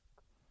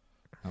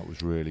 That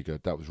was really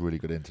good. That was really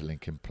good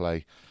interlinking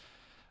play.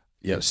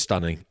 Yeah,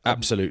 stunning.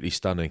 Absolutely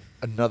stunning.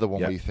 Another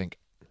one where you think,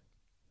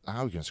 how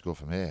are we going to score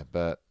from here?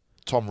 But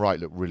Tom Wright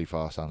looked really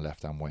fast on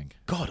left-hand wing.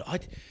 God, I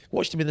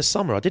watched him in the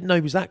summer. I didn't know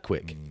he was that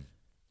quick.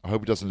 I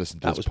hope he doesn't listen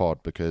to this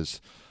pod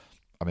because,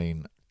 I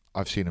mean,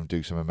 I've seen him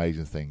do some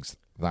amazing things.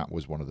 That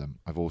was one of them.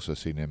 I've also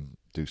seen him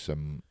do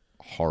some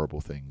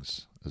horrible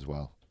things as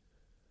well.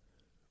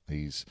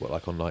 He's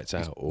like on nights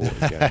out or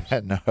in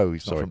games? No,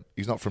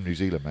 he's not from New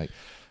Zealand, mate.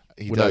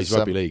 He's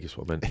rugby league is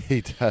what I meant.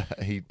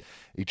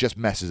 He just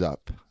messes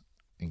up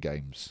in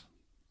games.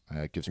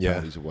 Gives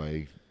penalties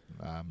away,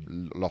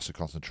 loss of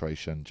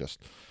concentration,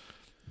 just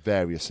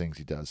various things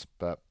he does.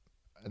 But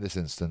in this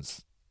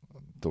instance, I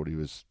thought he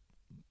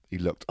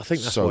looked. I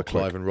think that's so why quick.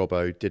 Clive and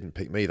Robbo didn't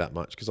pick me that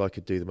much, because I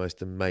could do the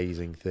most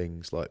amazing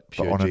things like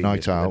pure but on genius, a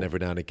night out, and every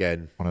now and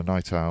again. On a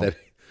night out,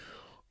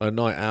 on a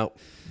night out,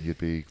 you'd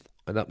be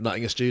end up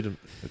nutting a student.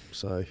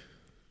 So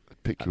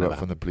pick you up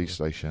from the police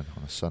station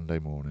on a Sunday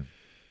morning.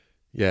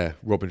 Yeah,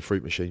 robbing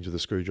fruit machines with a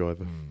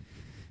screwdriver.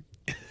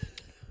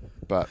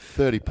 But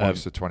 30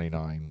 points to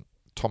 29.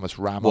 Thomas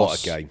Ramos.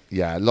 What a game.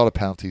 Yeah, a lot of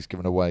penalties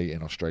given away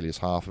in Australia's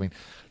half. I mean,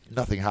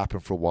 nothing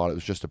happened for a while. It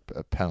was just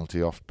a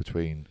penalty off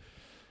between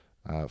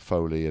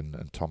Foley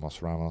and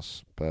Thomas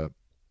Ramos. But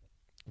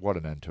what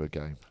an end to a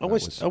game. I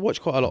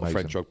watch quite a lot of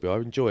French rugby. I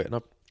enjoy it.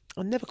 And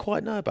I never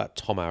quite know about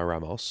Thomas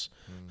Ramos.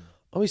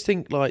 I always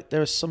think like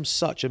there are some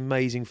such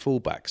amazing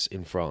fullbacks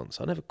in France.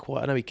 I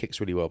know he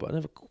kicks really well, but I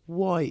never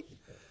quite...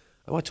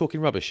 Am I talking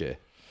rubbish here?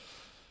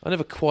 I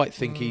never quite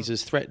think he's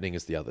as threatening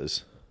as the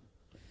others.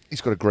 He's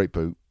got a great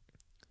boot.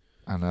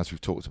 And as we've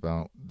talked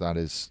about, that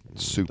is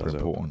super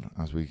important,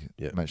 as we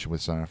mentioned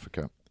with South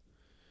Africa.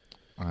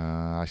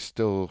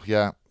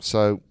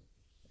 So...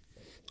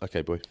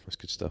 Okay, boy, that's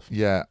good stuff.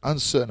 Yeah,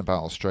 uncertain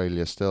about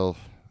Australia still.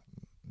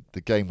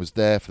 The game was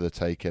there for the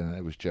taking, and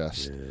it was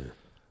just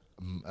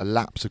a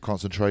lapse of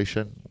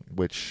concentration,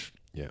 which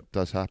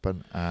does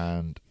happen,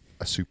 and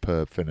a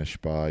superb finish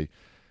by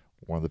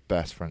one of the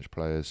best French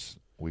players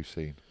we've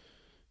seen.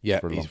 Yeah,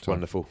 he's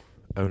wonderful.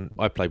 And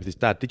I played with his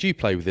dad. Did you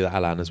play with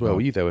Alain as well? No.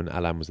 Were you there when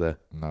Alain was there?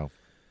 No.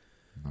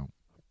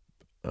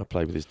 I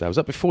played with his dad. Was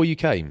that before you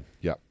came?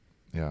 Yeah.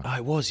 Oh,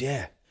 it was,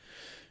 yeah.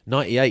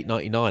 98,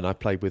 99, I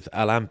played with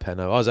Alain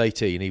Penaud. I was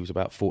 18, he was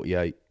about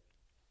 48.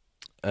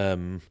 I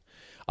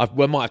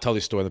might have told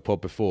this story in the pod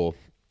before,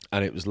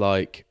 and it was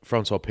like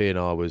Francois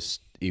Pienaar was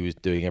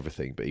doing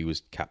everything, but he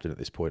was captain at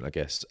this point, I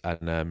guess.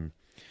 And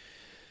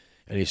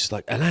he's just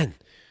like, Alain.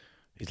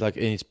 He's like,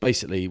 and it's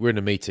basically, we're in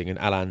a meeting, and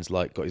Alain's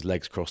like got his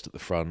legs crossed at the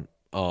front,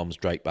 arms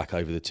draped back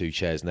over the two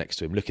chairs next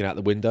to him, looking out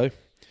the window.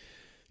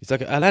 He's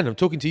like, Alain, I'm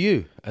talking to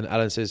you. And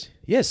Alain says,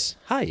 yes,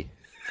 hi.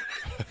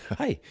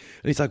 Hi. And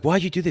he's like, why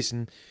do you do this?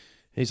 And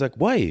he's like,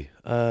 why?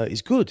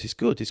 It's good.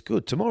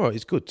 Tomorrow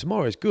is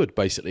good,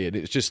 basically. And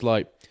it was just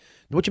like,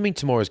 what do you mean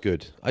tomorrow's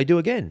good? I do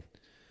again.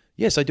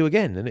 Yes, I do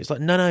again. And it's like,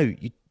 no,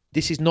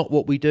 this is not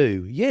what we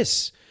do.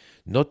 Yes,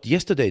 not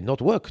yesterday,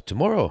 not work.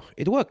 Tomorrow,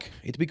 it'll work.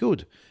 It'll be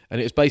good. And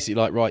it was basically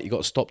like, right, you got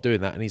to stop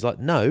doing that. And he's like,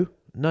 no,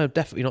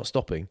 definitely not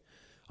stopping.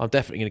 I'm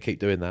definitely going to keep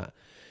doing that.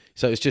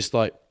 So it's just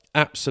like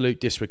absolute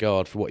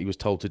disregard for what he was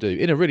told to do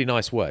in a really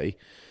nice way.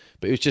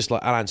 But it was just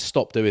like, Alain,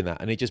 stop doing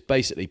that. And he just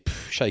basically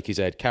shake his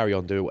head, carry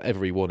on, do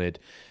whatever he wanted.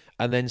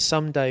 And then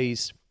some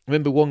days,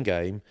 remember one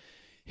game,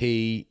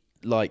 he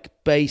like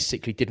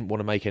basically didn't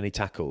want to make any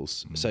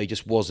tackles. So he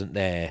just wasn't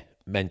there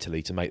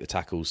mentally to make the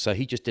tackles. So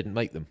he just didn't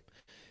make them.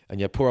 And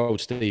yeah, poor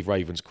old Steve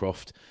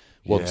Ravenscroft,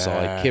 one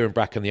side, Kieran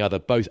Bracken the other,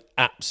 both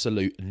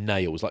absolute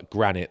nails, like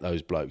granite,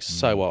 those blokes,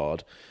 so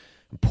hard.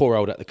 And poor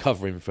old at the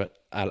covering for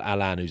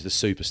Alain, who's the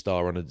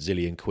superstar on a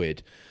zillion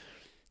quid.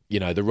 You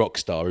know, the rock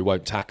star who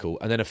won't tackle.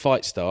 And then a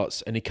fight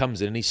starts and he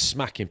comes in and he's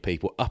smacking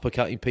people,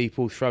 uppercutting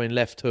people, throwing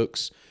left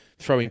hooks,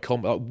 throwing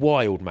like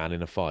wild man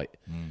in a fight.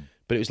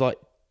 But it was like,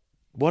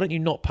 why don't you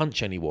not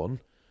punch anyone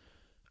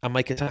and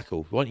make a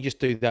tackle? Why don't you just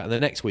do that? And the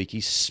next week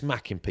he's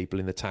smacking people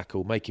in the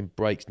tackle, making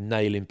breaks,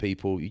 nailing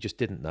people. You just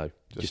didn't know.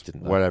 Just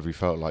didn't know. Whatever he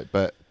felt like.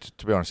 But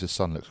to be honest, his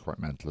son looks quite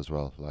mental as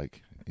well.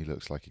 Like, he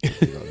looks like he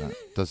could be like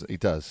that. He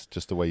does,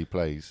 just the way he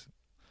plays.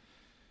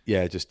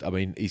 Yeah,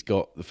 he's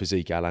got the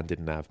physique Alain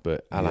didn't have,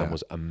 but Alain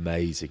was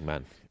amazing,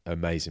 man.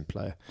 Amazing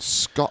player.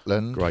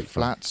 Scotland, great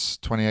flats,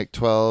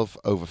 28-12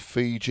 over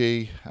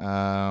Fiji.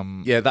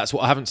 That's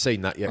what I haven't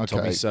seen that yet,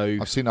 Tommy. So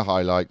I've seen the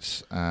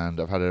highlights, and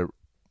I've had a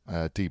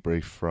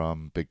debrief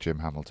from Big Jim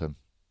Hamilton.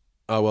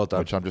 Oh, well done.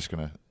 Which I'm just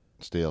going to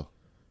steal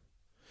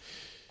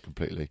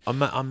completely.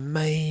 I'm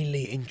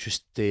mainly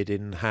interested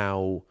in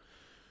how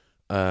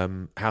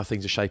how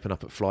things are shaping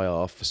up at fly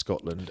half for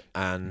Scotland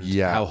and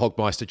Yeah. how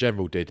Hogmeister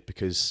General did,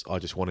 because I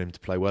just want him to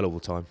play well all the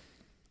time.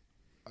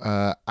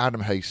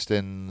 Adam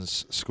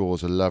Hastings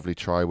scores a lovely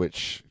try,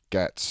 which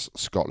gets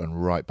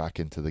Scotland right back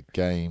into the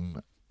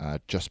game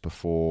just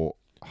before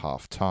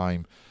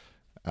half-time.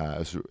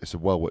 It's a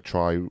well-worked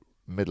try,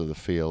 middle of the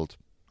field,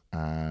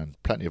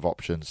 and plenty of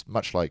options,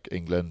 much like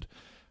England.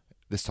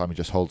 This time he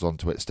just holds on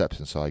to it, steps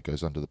inside,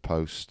 goes under the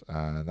post,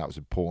 and that was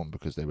important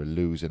because they were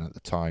losing at the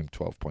time,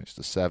 12 points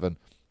to 7,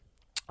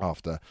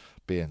 after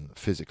being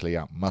physically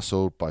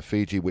out-muscled by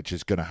Fiji, which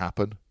is going to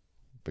happen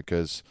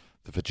because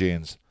the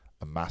Fijians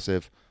are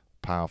massive,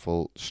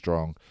 powerful,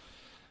 strong.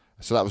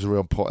 So that was a real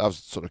important. That was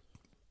sort of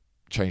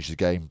changed the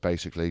game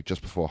basically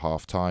just before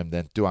half-time.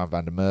 Then Duhan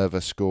van der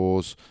Merwe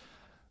scores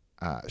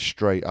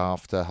straight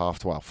after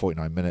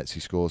 49 minutes.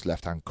 He scores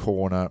left-hand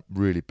corner,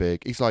 really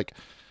big. He's like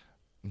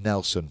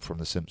Nelson from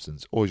The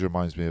Simpsons. Always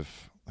reminds me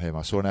of him.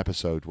 I saw an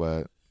episode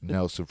where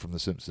Nelson from The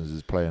Simpsons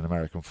is playing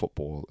American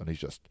football and he's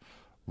just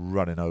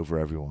running over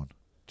everyone,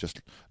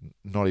 just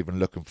not even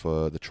looking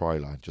for the try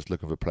line, just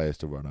looking for players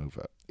to run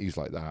over. He's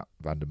like that.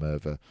 Van der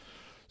Merwe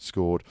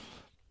scored,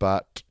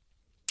 but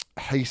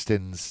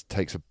Hastings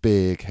takes a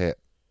big hit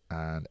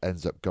and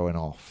ends up going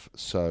off.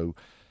 So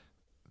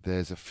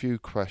there's a few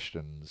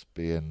questions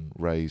being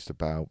raised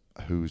about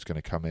who's going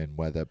to come in,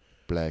 whether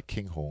Blair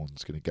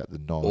Kinghorn's going to get the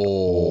nod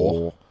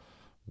or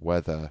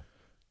whether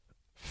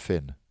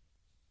Finn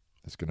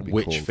is going to be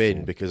Which called Finn?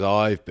 for. Because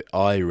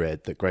I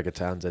read that Gregor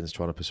Townsend's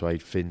trying to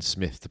persuade Finn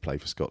Smith to play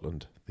for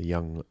Scotland, the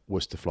young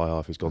Worcester fly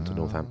half who's gone to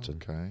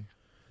Northampton. Okay.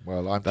 Well,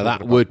 I'm Now, talking that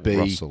about would be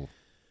Russell.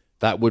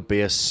 That would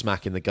be a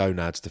smack in the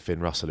gonads to Finn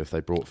Russell if they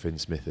brought Finn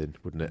Smith in,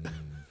 wouldn't it?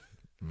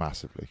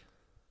 Massively.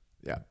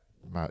 Yeah.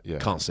 Yeah.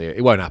 Can't see it.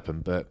 It won't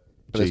happen, but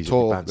There's geez, it'd be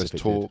talk. bants There's if it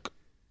talk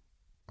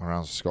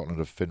around Scotland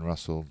of Finn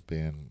Russell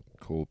being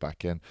called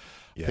back in.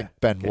 did. I think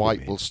Ben get him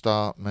White in. will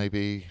start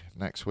maybe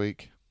next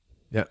week.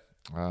 Yeah.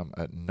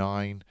 At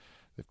 9.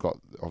 They've got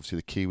obviously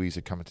the Kiwis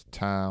are coming to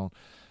town.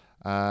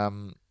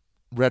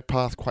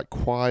 Redpath quite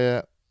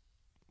quiet,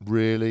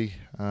 really.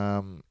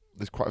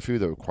 There's quite a few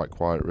that were quite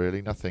quiet,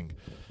 really. Nothing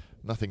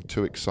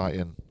too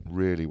exciting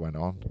really went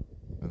on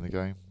in the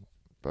game.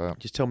 But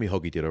Just tell me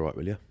Hoggy did all right,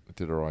 will you? he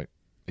did all right.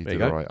 He There you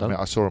did all go, right. I done. mean,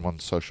 I saw him on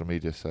social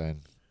media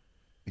saying,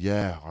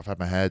 "Yeah, I've had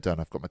my hair done.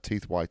 I've got my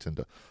teeth whitened.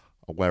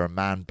 I wear a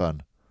man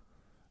bun.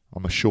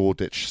 I'm a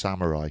Shoreditch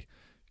samurai.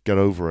 Get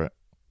over it."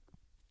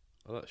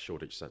 I like the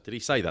Shoreditch. Did he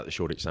say that, the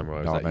Shoreditch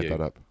Samurai? No, Was I that made you?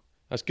 that up.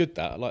 That's good,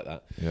 that. I like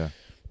that. Yeah,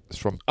 it's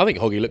from I think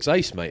Hoggy looks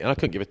ace, mate, and I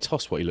couldn't give a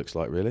toss what he looks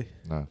like, really.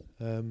 no.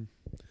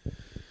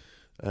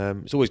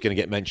 It's always going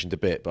to get mentioned a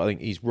bit, but I think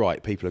he's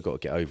right. People have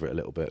got to get over it a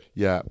little bit.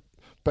 Yeah,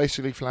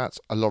 basically, Flats.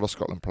 A lot of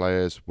Scotland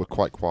players were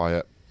quite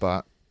quiet,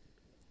 but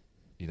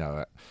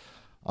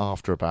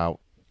after about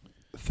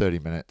 30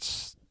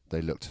 minutes,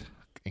 they looked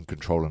in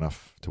control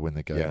enough to win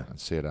the game Yeah. and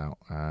see it out,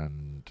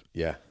 and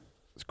Yeah.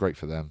 it's great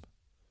for them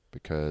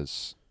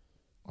because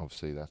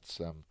obviously that's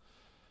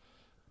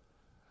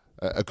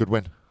a good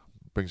win.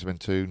 Brings them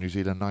into New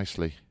Zealand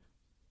nicely,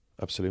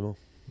 Absolutely.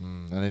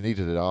 and they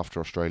needed it after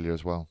Australia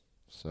as well.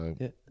 So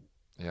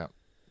yeah.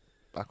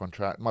 Back on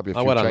track. Might be a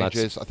few well done, lads.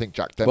 changes. I think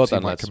Jack Dempsey Well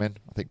done, might lads. come in.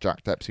 I think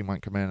Jack Dempsey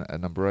might come in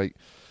at number 8.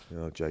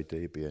 Oh,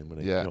 JD would be in,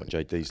 wouldn't he? Yeah. You know what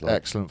JD's like.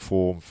 Excellent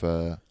form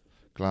for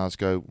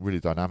Glasgow.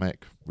 Really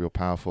dynamic, real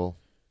powerful.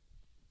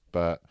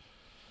 But,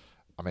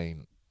 I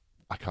mean,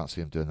 I can't see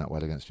him doing that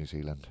well against New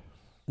Zealand.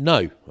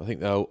 No, I think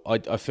though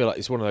I feel like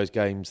it's one of those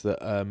games that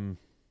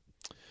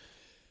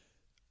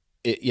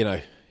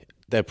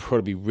they'll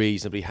probably be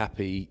reasonably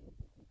happy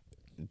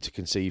to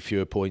concede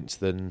fewer points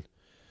than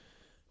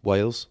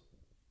Wales.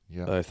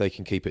 Yeah. If they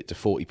can keep it to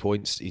 40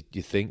 points,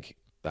 you think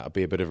that would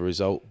be a bit of a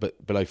result,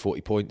 but below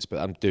 40 points. But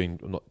I'm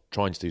not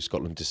trying to do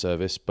Scotland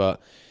disservice,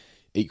 but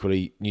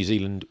equally New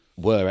Zealand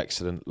were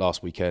excellent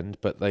last weekend,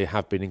 but they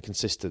have been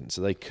inconsistent,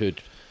 so they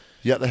could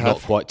Yeah, they not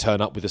have. quite turn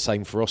up with the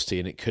same ferocity,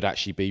 and it could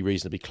actually be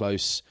reasonably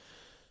close,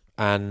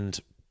 and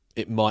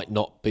it might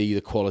not be the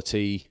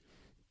quality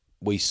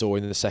we saw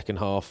in the second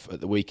half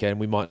at the weekend.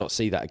 We might not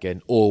see that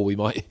again, or we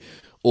might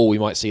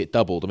see it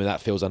doubled. I mean,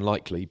 that feels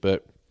unlikely,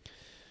 but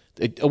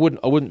I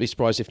wouldn't be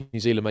surprised if New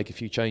Zealand make a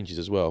few changes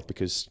as well,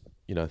 because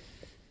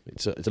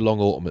it's a long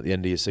autumn at the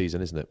end of your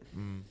season, isn't it?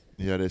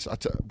 Yeah, it is.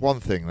 One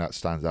thing that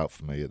stands out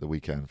for me at the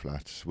weekend,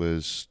 Flats,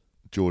 was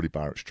Geordie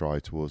Barrett's try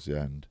towards the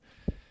end.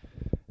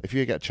 If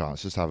you get a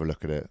chance, just have a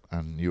look at it,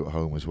 and you at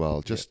home as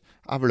well. Just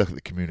have a look at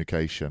the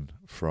communication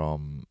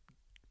from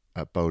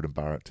Beauden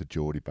Barrett to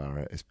Geordie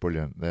Barrett. It's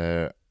brilliant.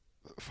 They're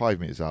 5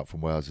 metres out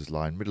from Wales's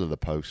line, middle of the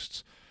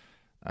posts,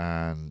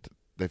 and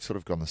they've sort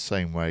of gone the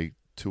same way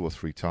 2 or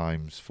 3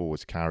 times,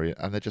 forwards carry it,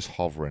 and they're just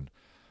hovering.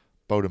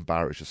 Beauden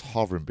Barrett is just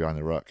hovering behind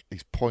the ruck.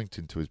 He's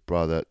pointing to his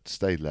brother,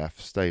 stay left,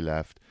 stay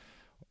left.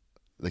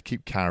 They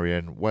keep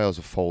carrying. Wales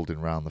are folding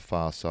round the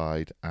far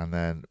side, and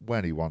then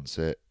when he wants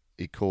it,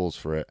 he calls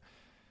for it.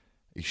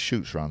 He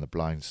shoots round the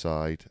blind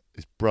side.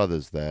 His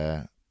brother's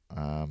there.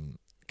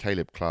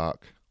 Caleb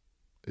Clark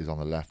is on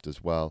the left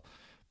as well.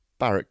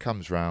 Barrett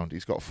comes round.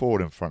 He's got a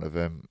forward in front of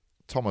him.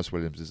 Thomas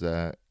Williams is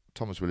there.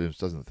 Thomas Williams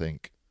doesn't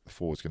think the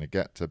forward's going to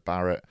get to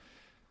Barrett.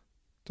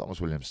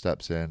 Thomas Williams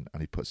steps in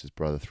and he puts his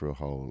brother through a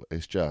hole.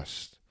 It's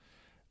just,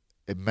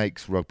 it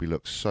makes rugby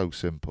look so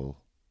simple,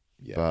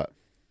 but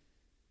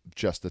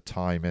just the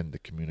timing, the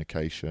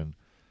communication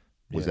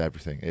was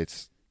everything.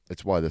 It's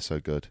why they're so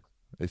good.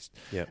 It's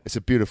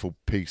a beautiful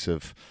piece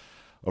of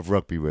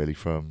rugby, really,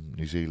 from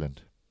New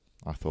Zealand.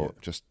 I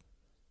thought just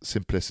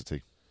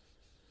simplicity,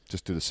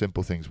 just do the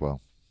simple things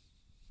well.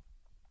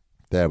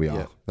 There we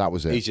are. That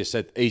was it.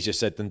 Easier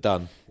said than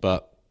done,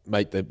 but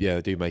they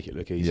do make it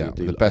look easy. Yeah,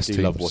 the best I do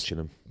teams, love watching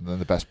them.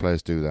 And the best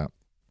players do that.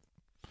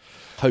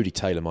 Cody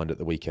Taylor mind at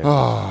the weekend.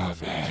 Oh,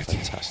 man.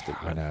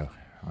 Fantastic. Man.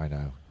 I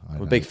know.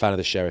 I'm a big fan of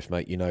the Sheriff,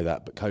 mate. You know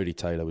that. But Cody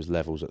Taylor was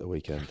levels at the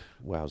weekend.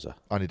 Wowzer.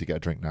 I need to get a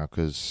drink now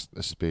because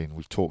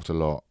we've talked a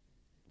lot.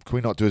 Can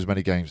we not do as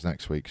many games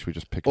next week? Should we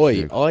just pick a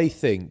few? I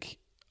think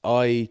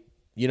I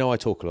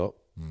talk a lot.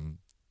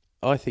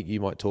 I think you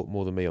might talk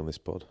more than me on this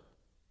pod.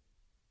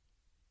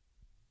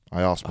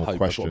 I ask more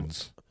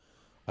questions.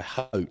 I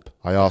hope.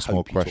 I ask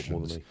more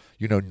questions.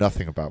 You know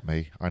nothing about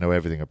me. I know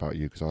everything about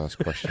you because I ask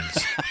questions.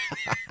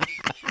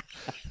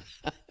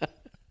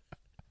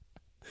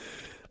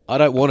 I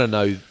don't want to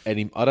know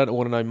I don't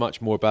want to know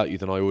much more about you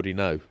than I already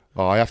know.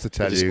 Oh, I have to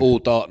tell you. It's all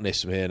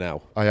darkness from here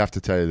now. I have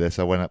to tell you this.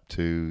 I went up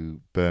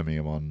to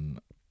Birmingham on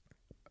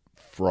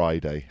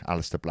Friday.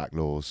 Alistair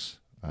Blacklaws,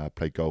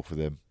 played golf with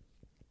him,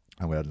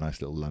 and we had a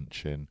nice little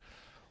lunch in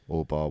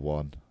All Bar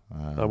One.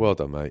 Well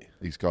done, mate.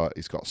 He's got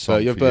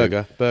some. You have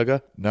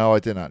burger? No, I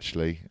didn't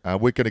actually.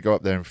 We're going to go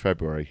up there in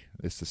February.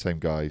 It's the same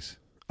guys.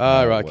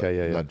 Right, okay,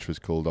 yeah. Lunch was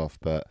called off,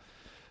 but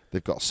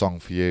they've got a song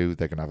for you.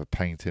 They're going to have a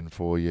painting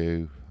for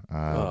you.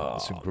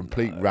 Some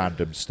complete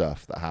random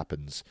stuff that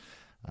happens.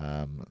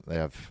 They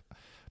have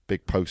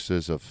big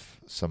posters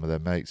of some of their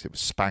mates. It was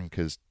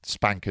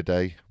Spanker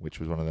Day, which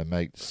was one of their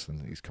mates,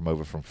 and he's come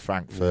over from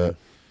Frankfurt.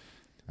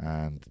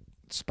 And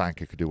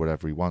Spanker could do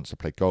whatever he wants. I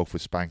played golf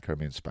with Spanker.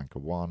 Me and Spanker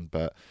won,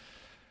 but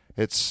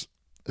it's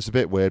a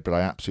bit weird, but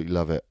I absolutely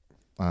love it.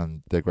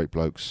 And they're great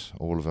blokes,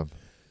 all of them.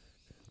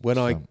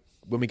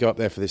 When we go up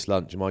there for this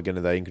lunch, am I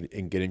going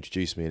to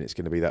introduce me, and it's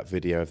going to be that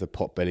video of the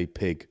pot-bellied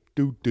pig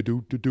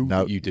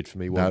that you did for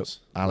me once?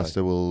 No,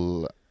 Alistair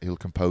he'll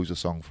compose a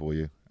song for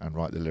you and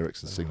write the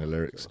lyrics and sing the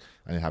lyrics,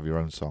 and you'll have your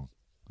own song.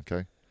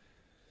 Okay?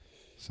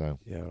 So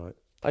yeah, right.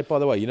 Hey, by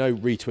the way,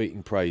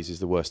 retweeting praise is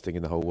the worst thing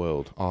in the whole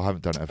world. Oh, I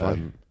haven't done it, have I?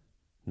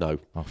 No.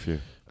 Oh, phew.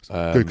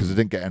 Good, because I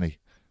didn't get any.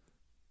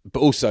 But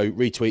also,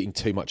 retweeting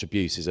too much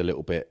abuse is a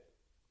little bit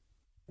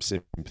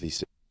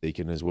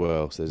sympathy-seeking as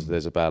well, so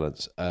there's a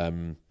balance.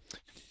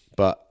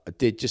 But I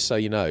did, just so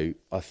you know,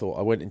 I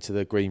went into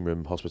the green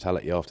room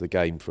hospitality after the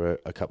game for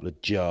a couple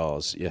of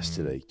jars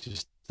yesterday,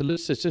 just a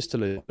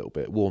little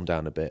bit, warm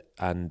down a bit.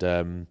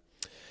 And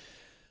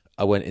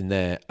I went in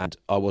there, and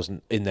I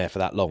wasn't in there for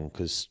that long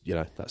because,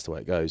 that's the way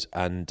it goes.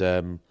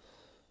 And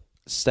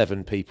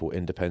 7 people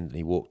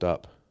independently walked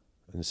up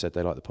and said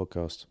they liked the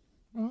podcast.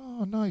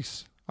 Oh,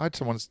 nice. I had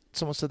someone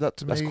said that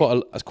to me.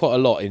 That's quite a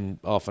lot in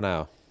half an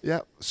hour.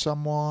 Yeah,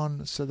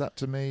 someone said that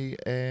to me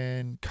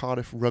in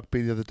Cardiff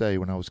Rugby the other day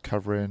when I was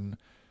covering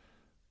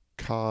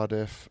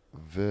Cardiff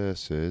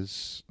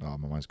versus... Oh,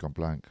 my mind's gone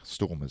blank.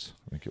 Stormers,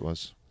 I think it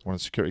was. One of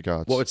the security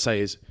guards. What I'd say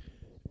is,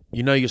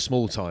 you're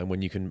small time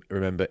when you can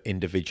remember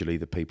individually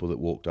the people that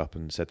walked up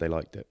and said they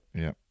liked it.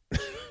 Yeah.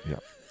 Yeah,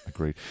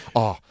 agreed.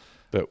 Oh,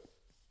 but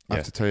I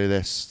have to tell you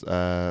this.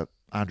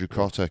 Andrew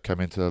Cotter came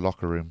into the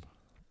locker room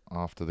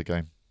after the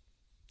game.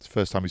 It's the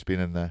first time he's been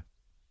in there.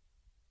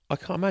 I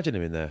can't imagine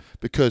him in there.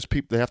 Because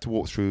they have to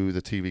walk through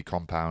the TV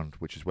compound,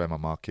 which is where my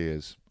marquee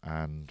is,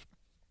 and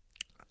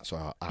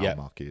so our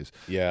marquee is.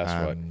 Yeah,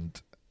 that's right.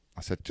 And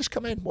I said, just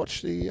come in,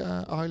 watch the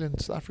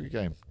Ireland South Africa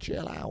game,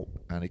 chill out.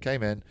 And he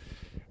came in,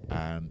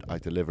 and I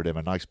delivered him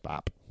a nice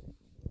bap.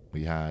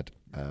 We had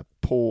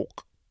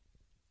pulled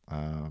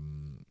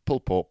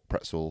pork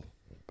pretzel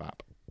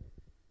bap,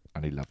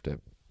 and he loved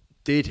it.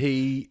 Did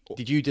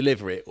you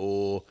deliver it,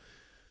 or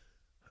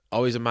I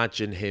always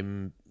imagine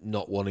him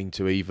not wanting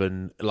to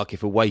even, like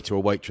if a waiter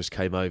or waitress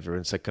came over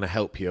and said, can I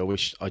help you?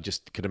 I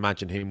just could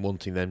imagine him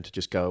wanting them to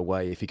just go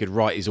away. If he could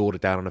write his order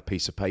down on a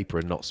piece of paper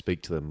and not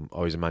speak to them, I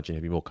always imagine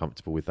he'd be more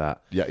comfortable with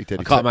that. Yeah, he did.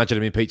 I can't imagine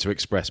him in Pizza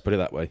Express, put it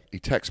that way. He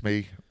texted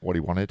me what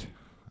he wanted,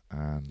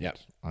 and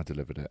I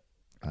delivered it.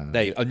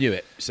 I knew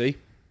it, see?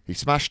 He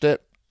smashed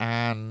it,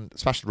 and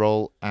smashed the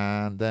roll,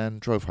 and then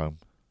drove home.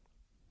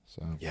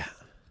 So yeah.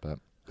 But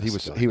he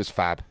was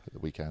fab at the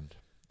weekend,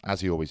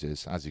 as he always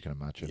is, as you can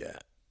imagine. Yeah.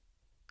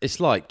 It's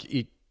like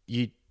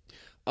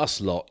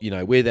us lot,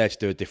 we're there to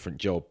do a different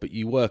job, but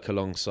you work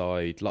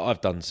alongside, like I've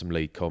done some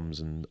lead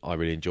comms and I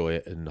really enjoy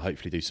it and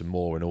hopefully do some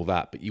more and all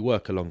that, but you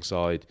work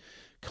alongside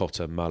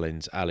Cotter,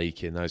 Mullins,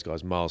 Alikin, those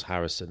guys, Miles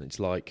Harrison. It's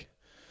like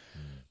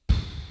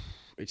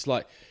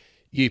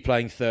you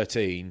playing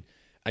 13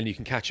 and you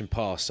can catch and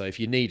pass. So if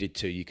you needed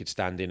to, you could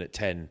stand in at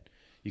 10.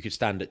 You could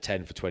stand at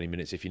 10 for 20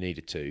 minutes if you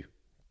needed to.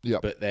 Yeah.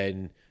 But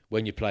then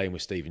when you're playing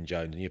with Stephen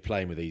Jones and you're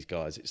playing with these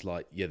guys, it's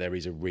like, there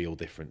is a real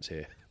difference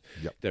here.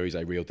 Yep. There is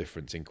a real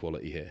difference in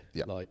quality here.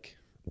 Yep. Like,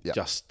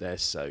 Yeah. They're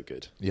so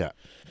good. Yeah,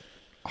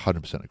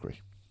 100% agree.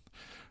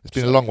 It's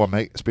been a long one,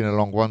 mate. It's been a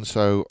long one.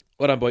 So,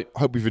 well done, boy.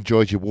 Hope you've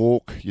enjoyed your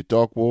walk, your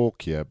dog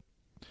walk, your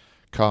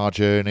car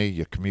journey,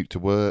 your commute to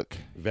work,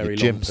 your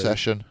gym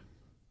session.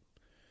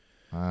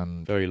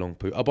 And very long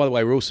poo. Oh, by the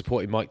way, we're all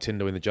supporting Mike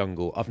Tinder in the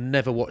Jungle. I've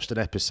never watched an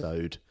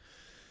episode,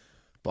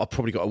 but I've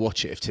probably got to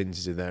watch it if Tins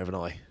is in there, haven't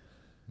I?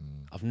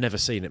 I've never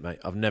seen it, mate.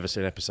 I've never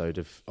seen an episode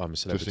of I'm a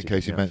Celebrity. Just in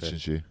case he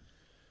mentions you.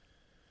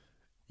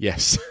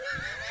 Yes.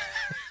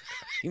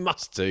 He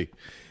must do.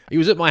 He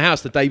was at my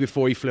house the day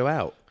before he flew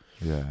out.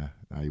 Yeah,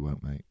 no, he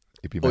won't, mate.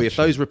 If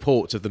those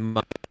reports of the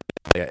money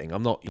they're getting,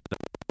 I'm not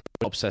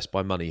obsessed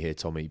by money here,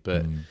 Tommy,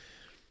 but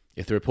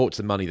if the reports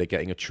of the money they're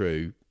getting are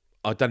true,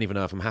 I don't even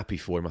know if I'm happy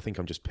for him. I think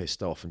I'm just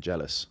pissed off and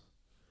jealous.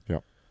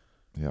 Yep.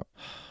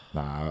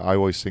 Nah, I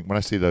always think, when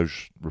I see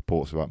those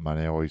reports about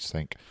money, I always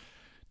think,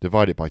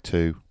 divide it by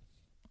 2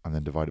 and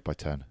then divide it by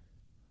 10.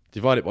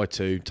 Divide it by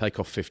 2, take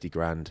off 50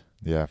 grand.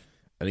 Yeah.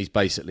 And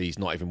he's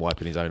not even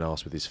wiping his own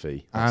arse with his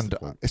fee. And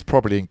it's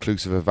probably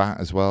inclusive of VAT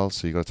as well,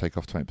 so you've got to take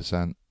off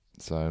 20%.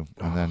 So,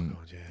 and then,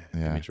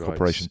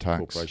 corporation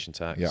tax.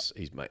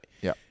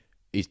 Yep.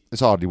 It's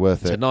hardly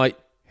worth it. Tonight,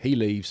 he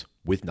leaves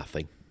with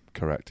nothing.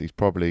 Correct. He's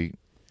probably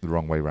the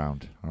wrong way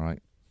round, all right,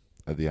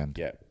 at the end.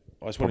 Yeah.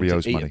 I just want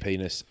him to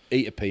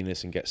eat a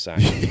penis and get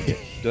sacked.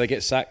 Do they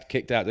get sacked,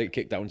 kicked out? They get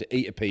kicked out, want to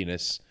eat a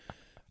penis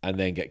and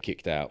then get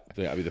kicked out. I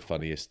think that'd be the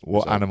funniest.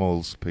 What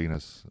animal's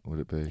penis would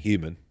it be?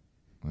 Human.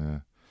 Yeah.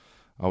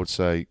 I would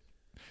say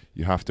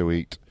you have to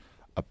eat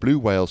a blue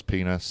whale's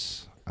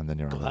penis and then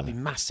you're out. That'd be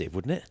massive,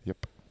 wouldn't it?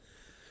 Yep.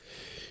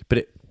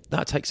 But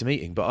that takes some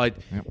eating. But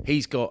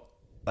they've got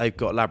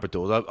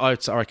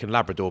Labradors. I reckon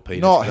Labrador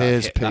penis. Not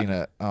his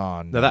peanut.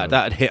 Oh, no.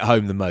 That'd hit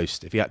home the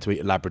most if you had to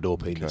eat a Labrador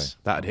penis.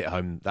 Okay. That'd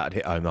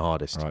hit home the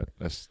hardest. All right.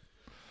 Let's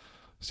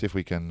see if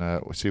we can.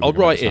 I'll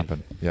write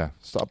in. Yeah.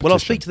 I'll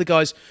speak to the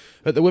guys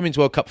at the Women's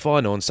World Cup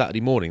final on Saturday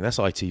morning. That's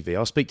ITV.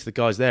 I'll speak to the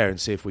guys there and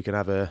see if we can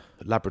have a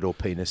Labrador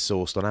penis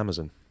sourced on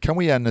Amazon. Can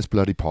we end this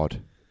bloody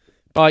pod?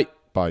 Bye.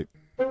 Bye.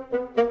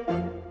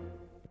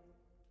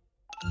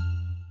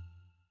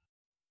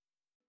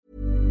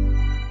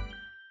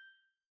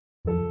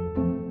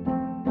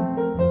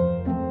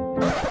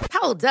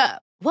 Hold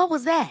up. What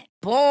was that?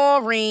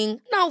 Boring.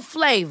 No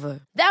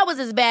flavor. That was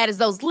as bad as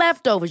those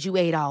leftovers you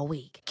ate all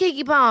week.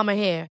 Keke Palmer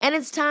here, and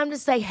it's time to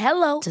say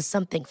hello to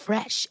something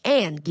fresh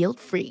and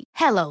guilt-free.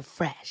 Hello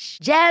Fresh.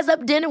 Jazz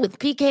up dinner with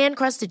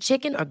pecan-crusted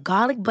chicken or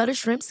garlic butter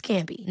shrimp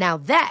scampi. Now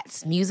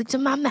that's music to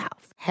my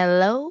mouth.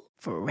 Hello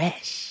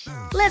Fresh.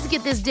 Let's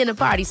get this dinner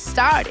party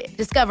started.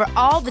 Discover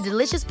all the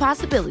delicious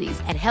possibilities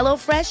at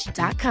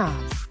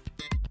HelloFresh.com.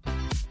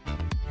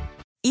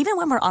 Even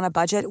when we're on a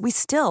budget, we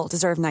still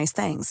deserve nice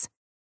things.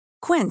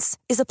 Quince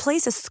is a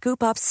place to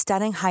scoop up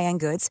stunning high-end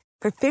goods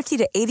for 50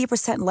 to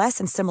 80% less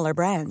than similar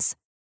brands.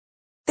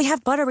 They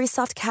have buttery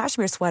soft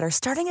cashmere sweaters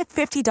starting at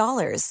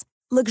 $50,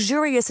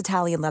 luxurious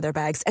Italian leather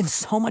bags, and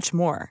so much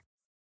more.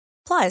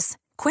 Plus,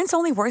 Quince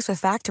only works with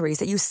factories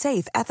that use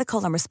safe,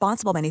 ethical, and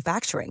responsible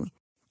manufacturing.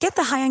 Get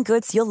the high-end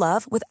goods you'll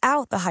love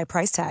without the high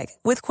price tag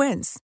with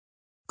Quince.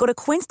 Go to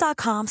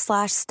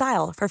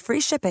quince.com/style for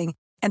free shipping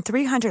and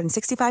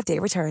 365-day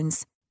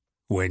returns.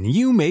 When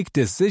you make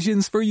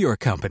decisions for your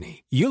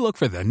company, you look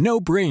for the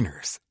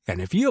no-brainers.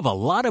 And if you have a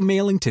lot of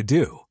mailing to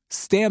do,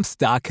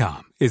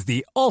 Stamps.com is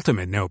the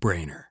ultimate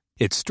no-brainer.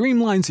 It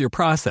streamlines your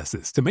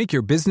processes to make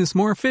your business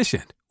more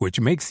efficient, which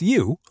makes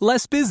you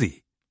less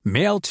busy.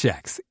 Mail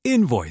checks,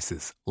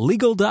 invoices,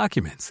 legal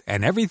documents,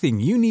 and everything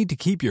you need to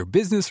keep your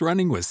business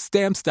running with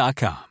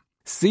Stamps.com.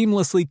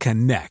 Seamlessly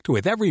connect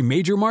with every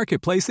major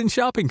marketplace and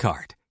shopping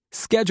cart.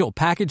 Schedule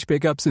package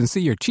pickups and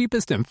see your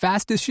cheapest and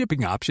fastest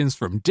shipping options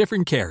from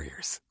different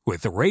carriers.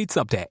 With rates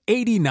up to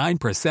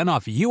 89%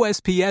 off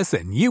USPS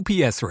and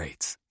UPS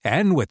rates.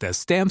 And with the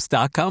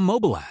Stamps.com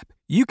mobile app,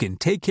 you can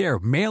take care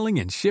of mailing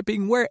and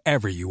shipping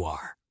wherever you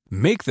are.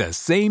 Make the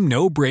same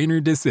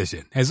no-brainer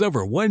decision as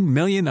over 1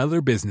 million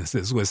other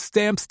businesses with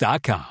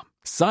Stamps.com.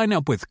 Sign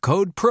up with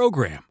code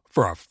PROGRAM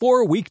for a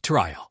 4-week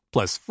trial,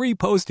 plus free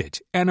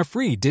postage and a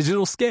free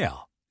digital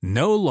scale.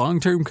 No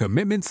long-term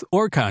commitments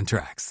or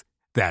contracts.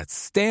 That's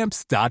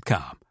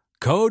Stamps.com.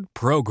 Code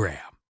PROGRAM.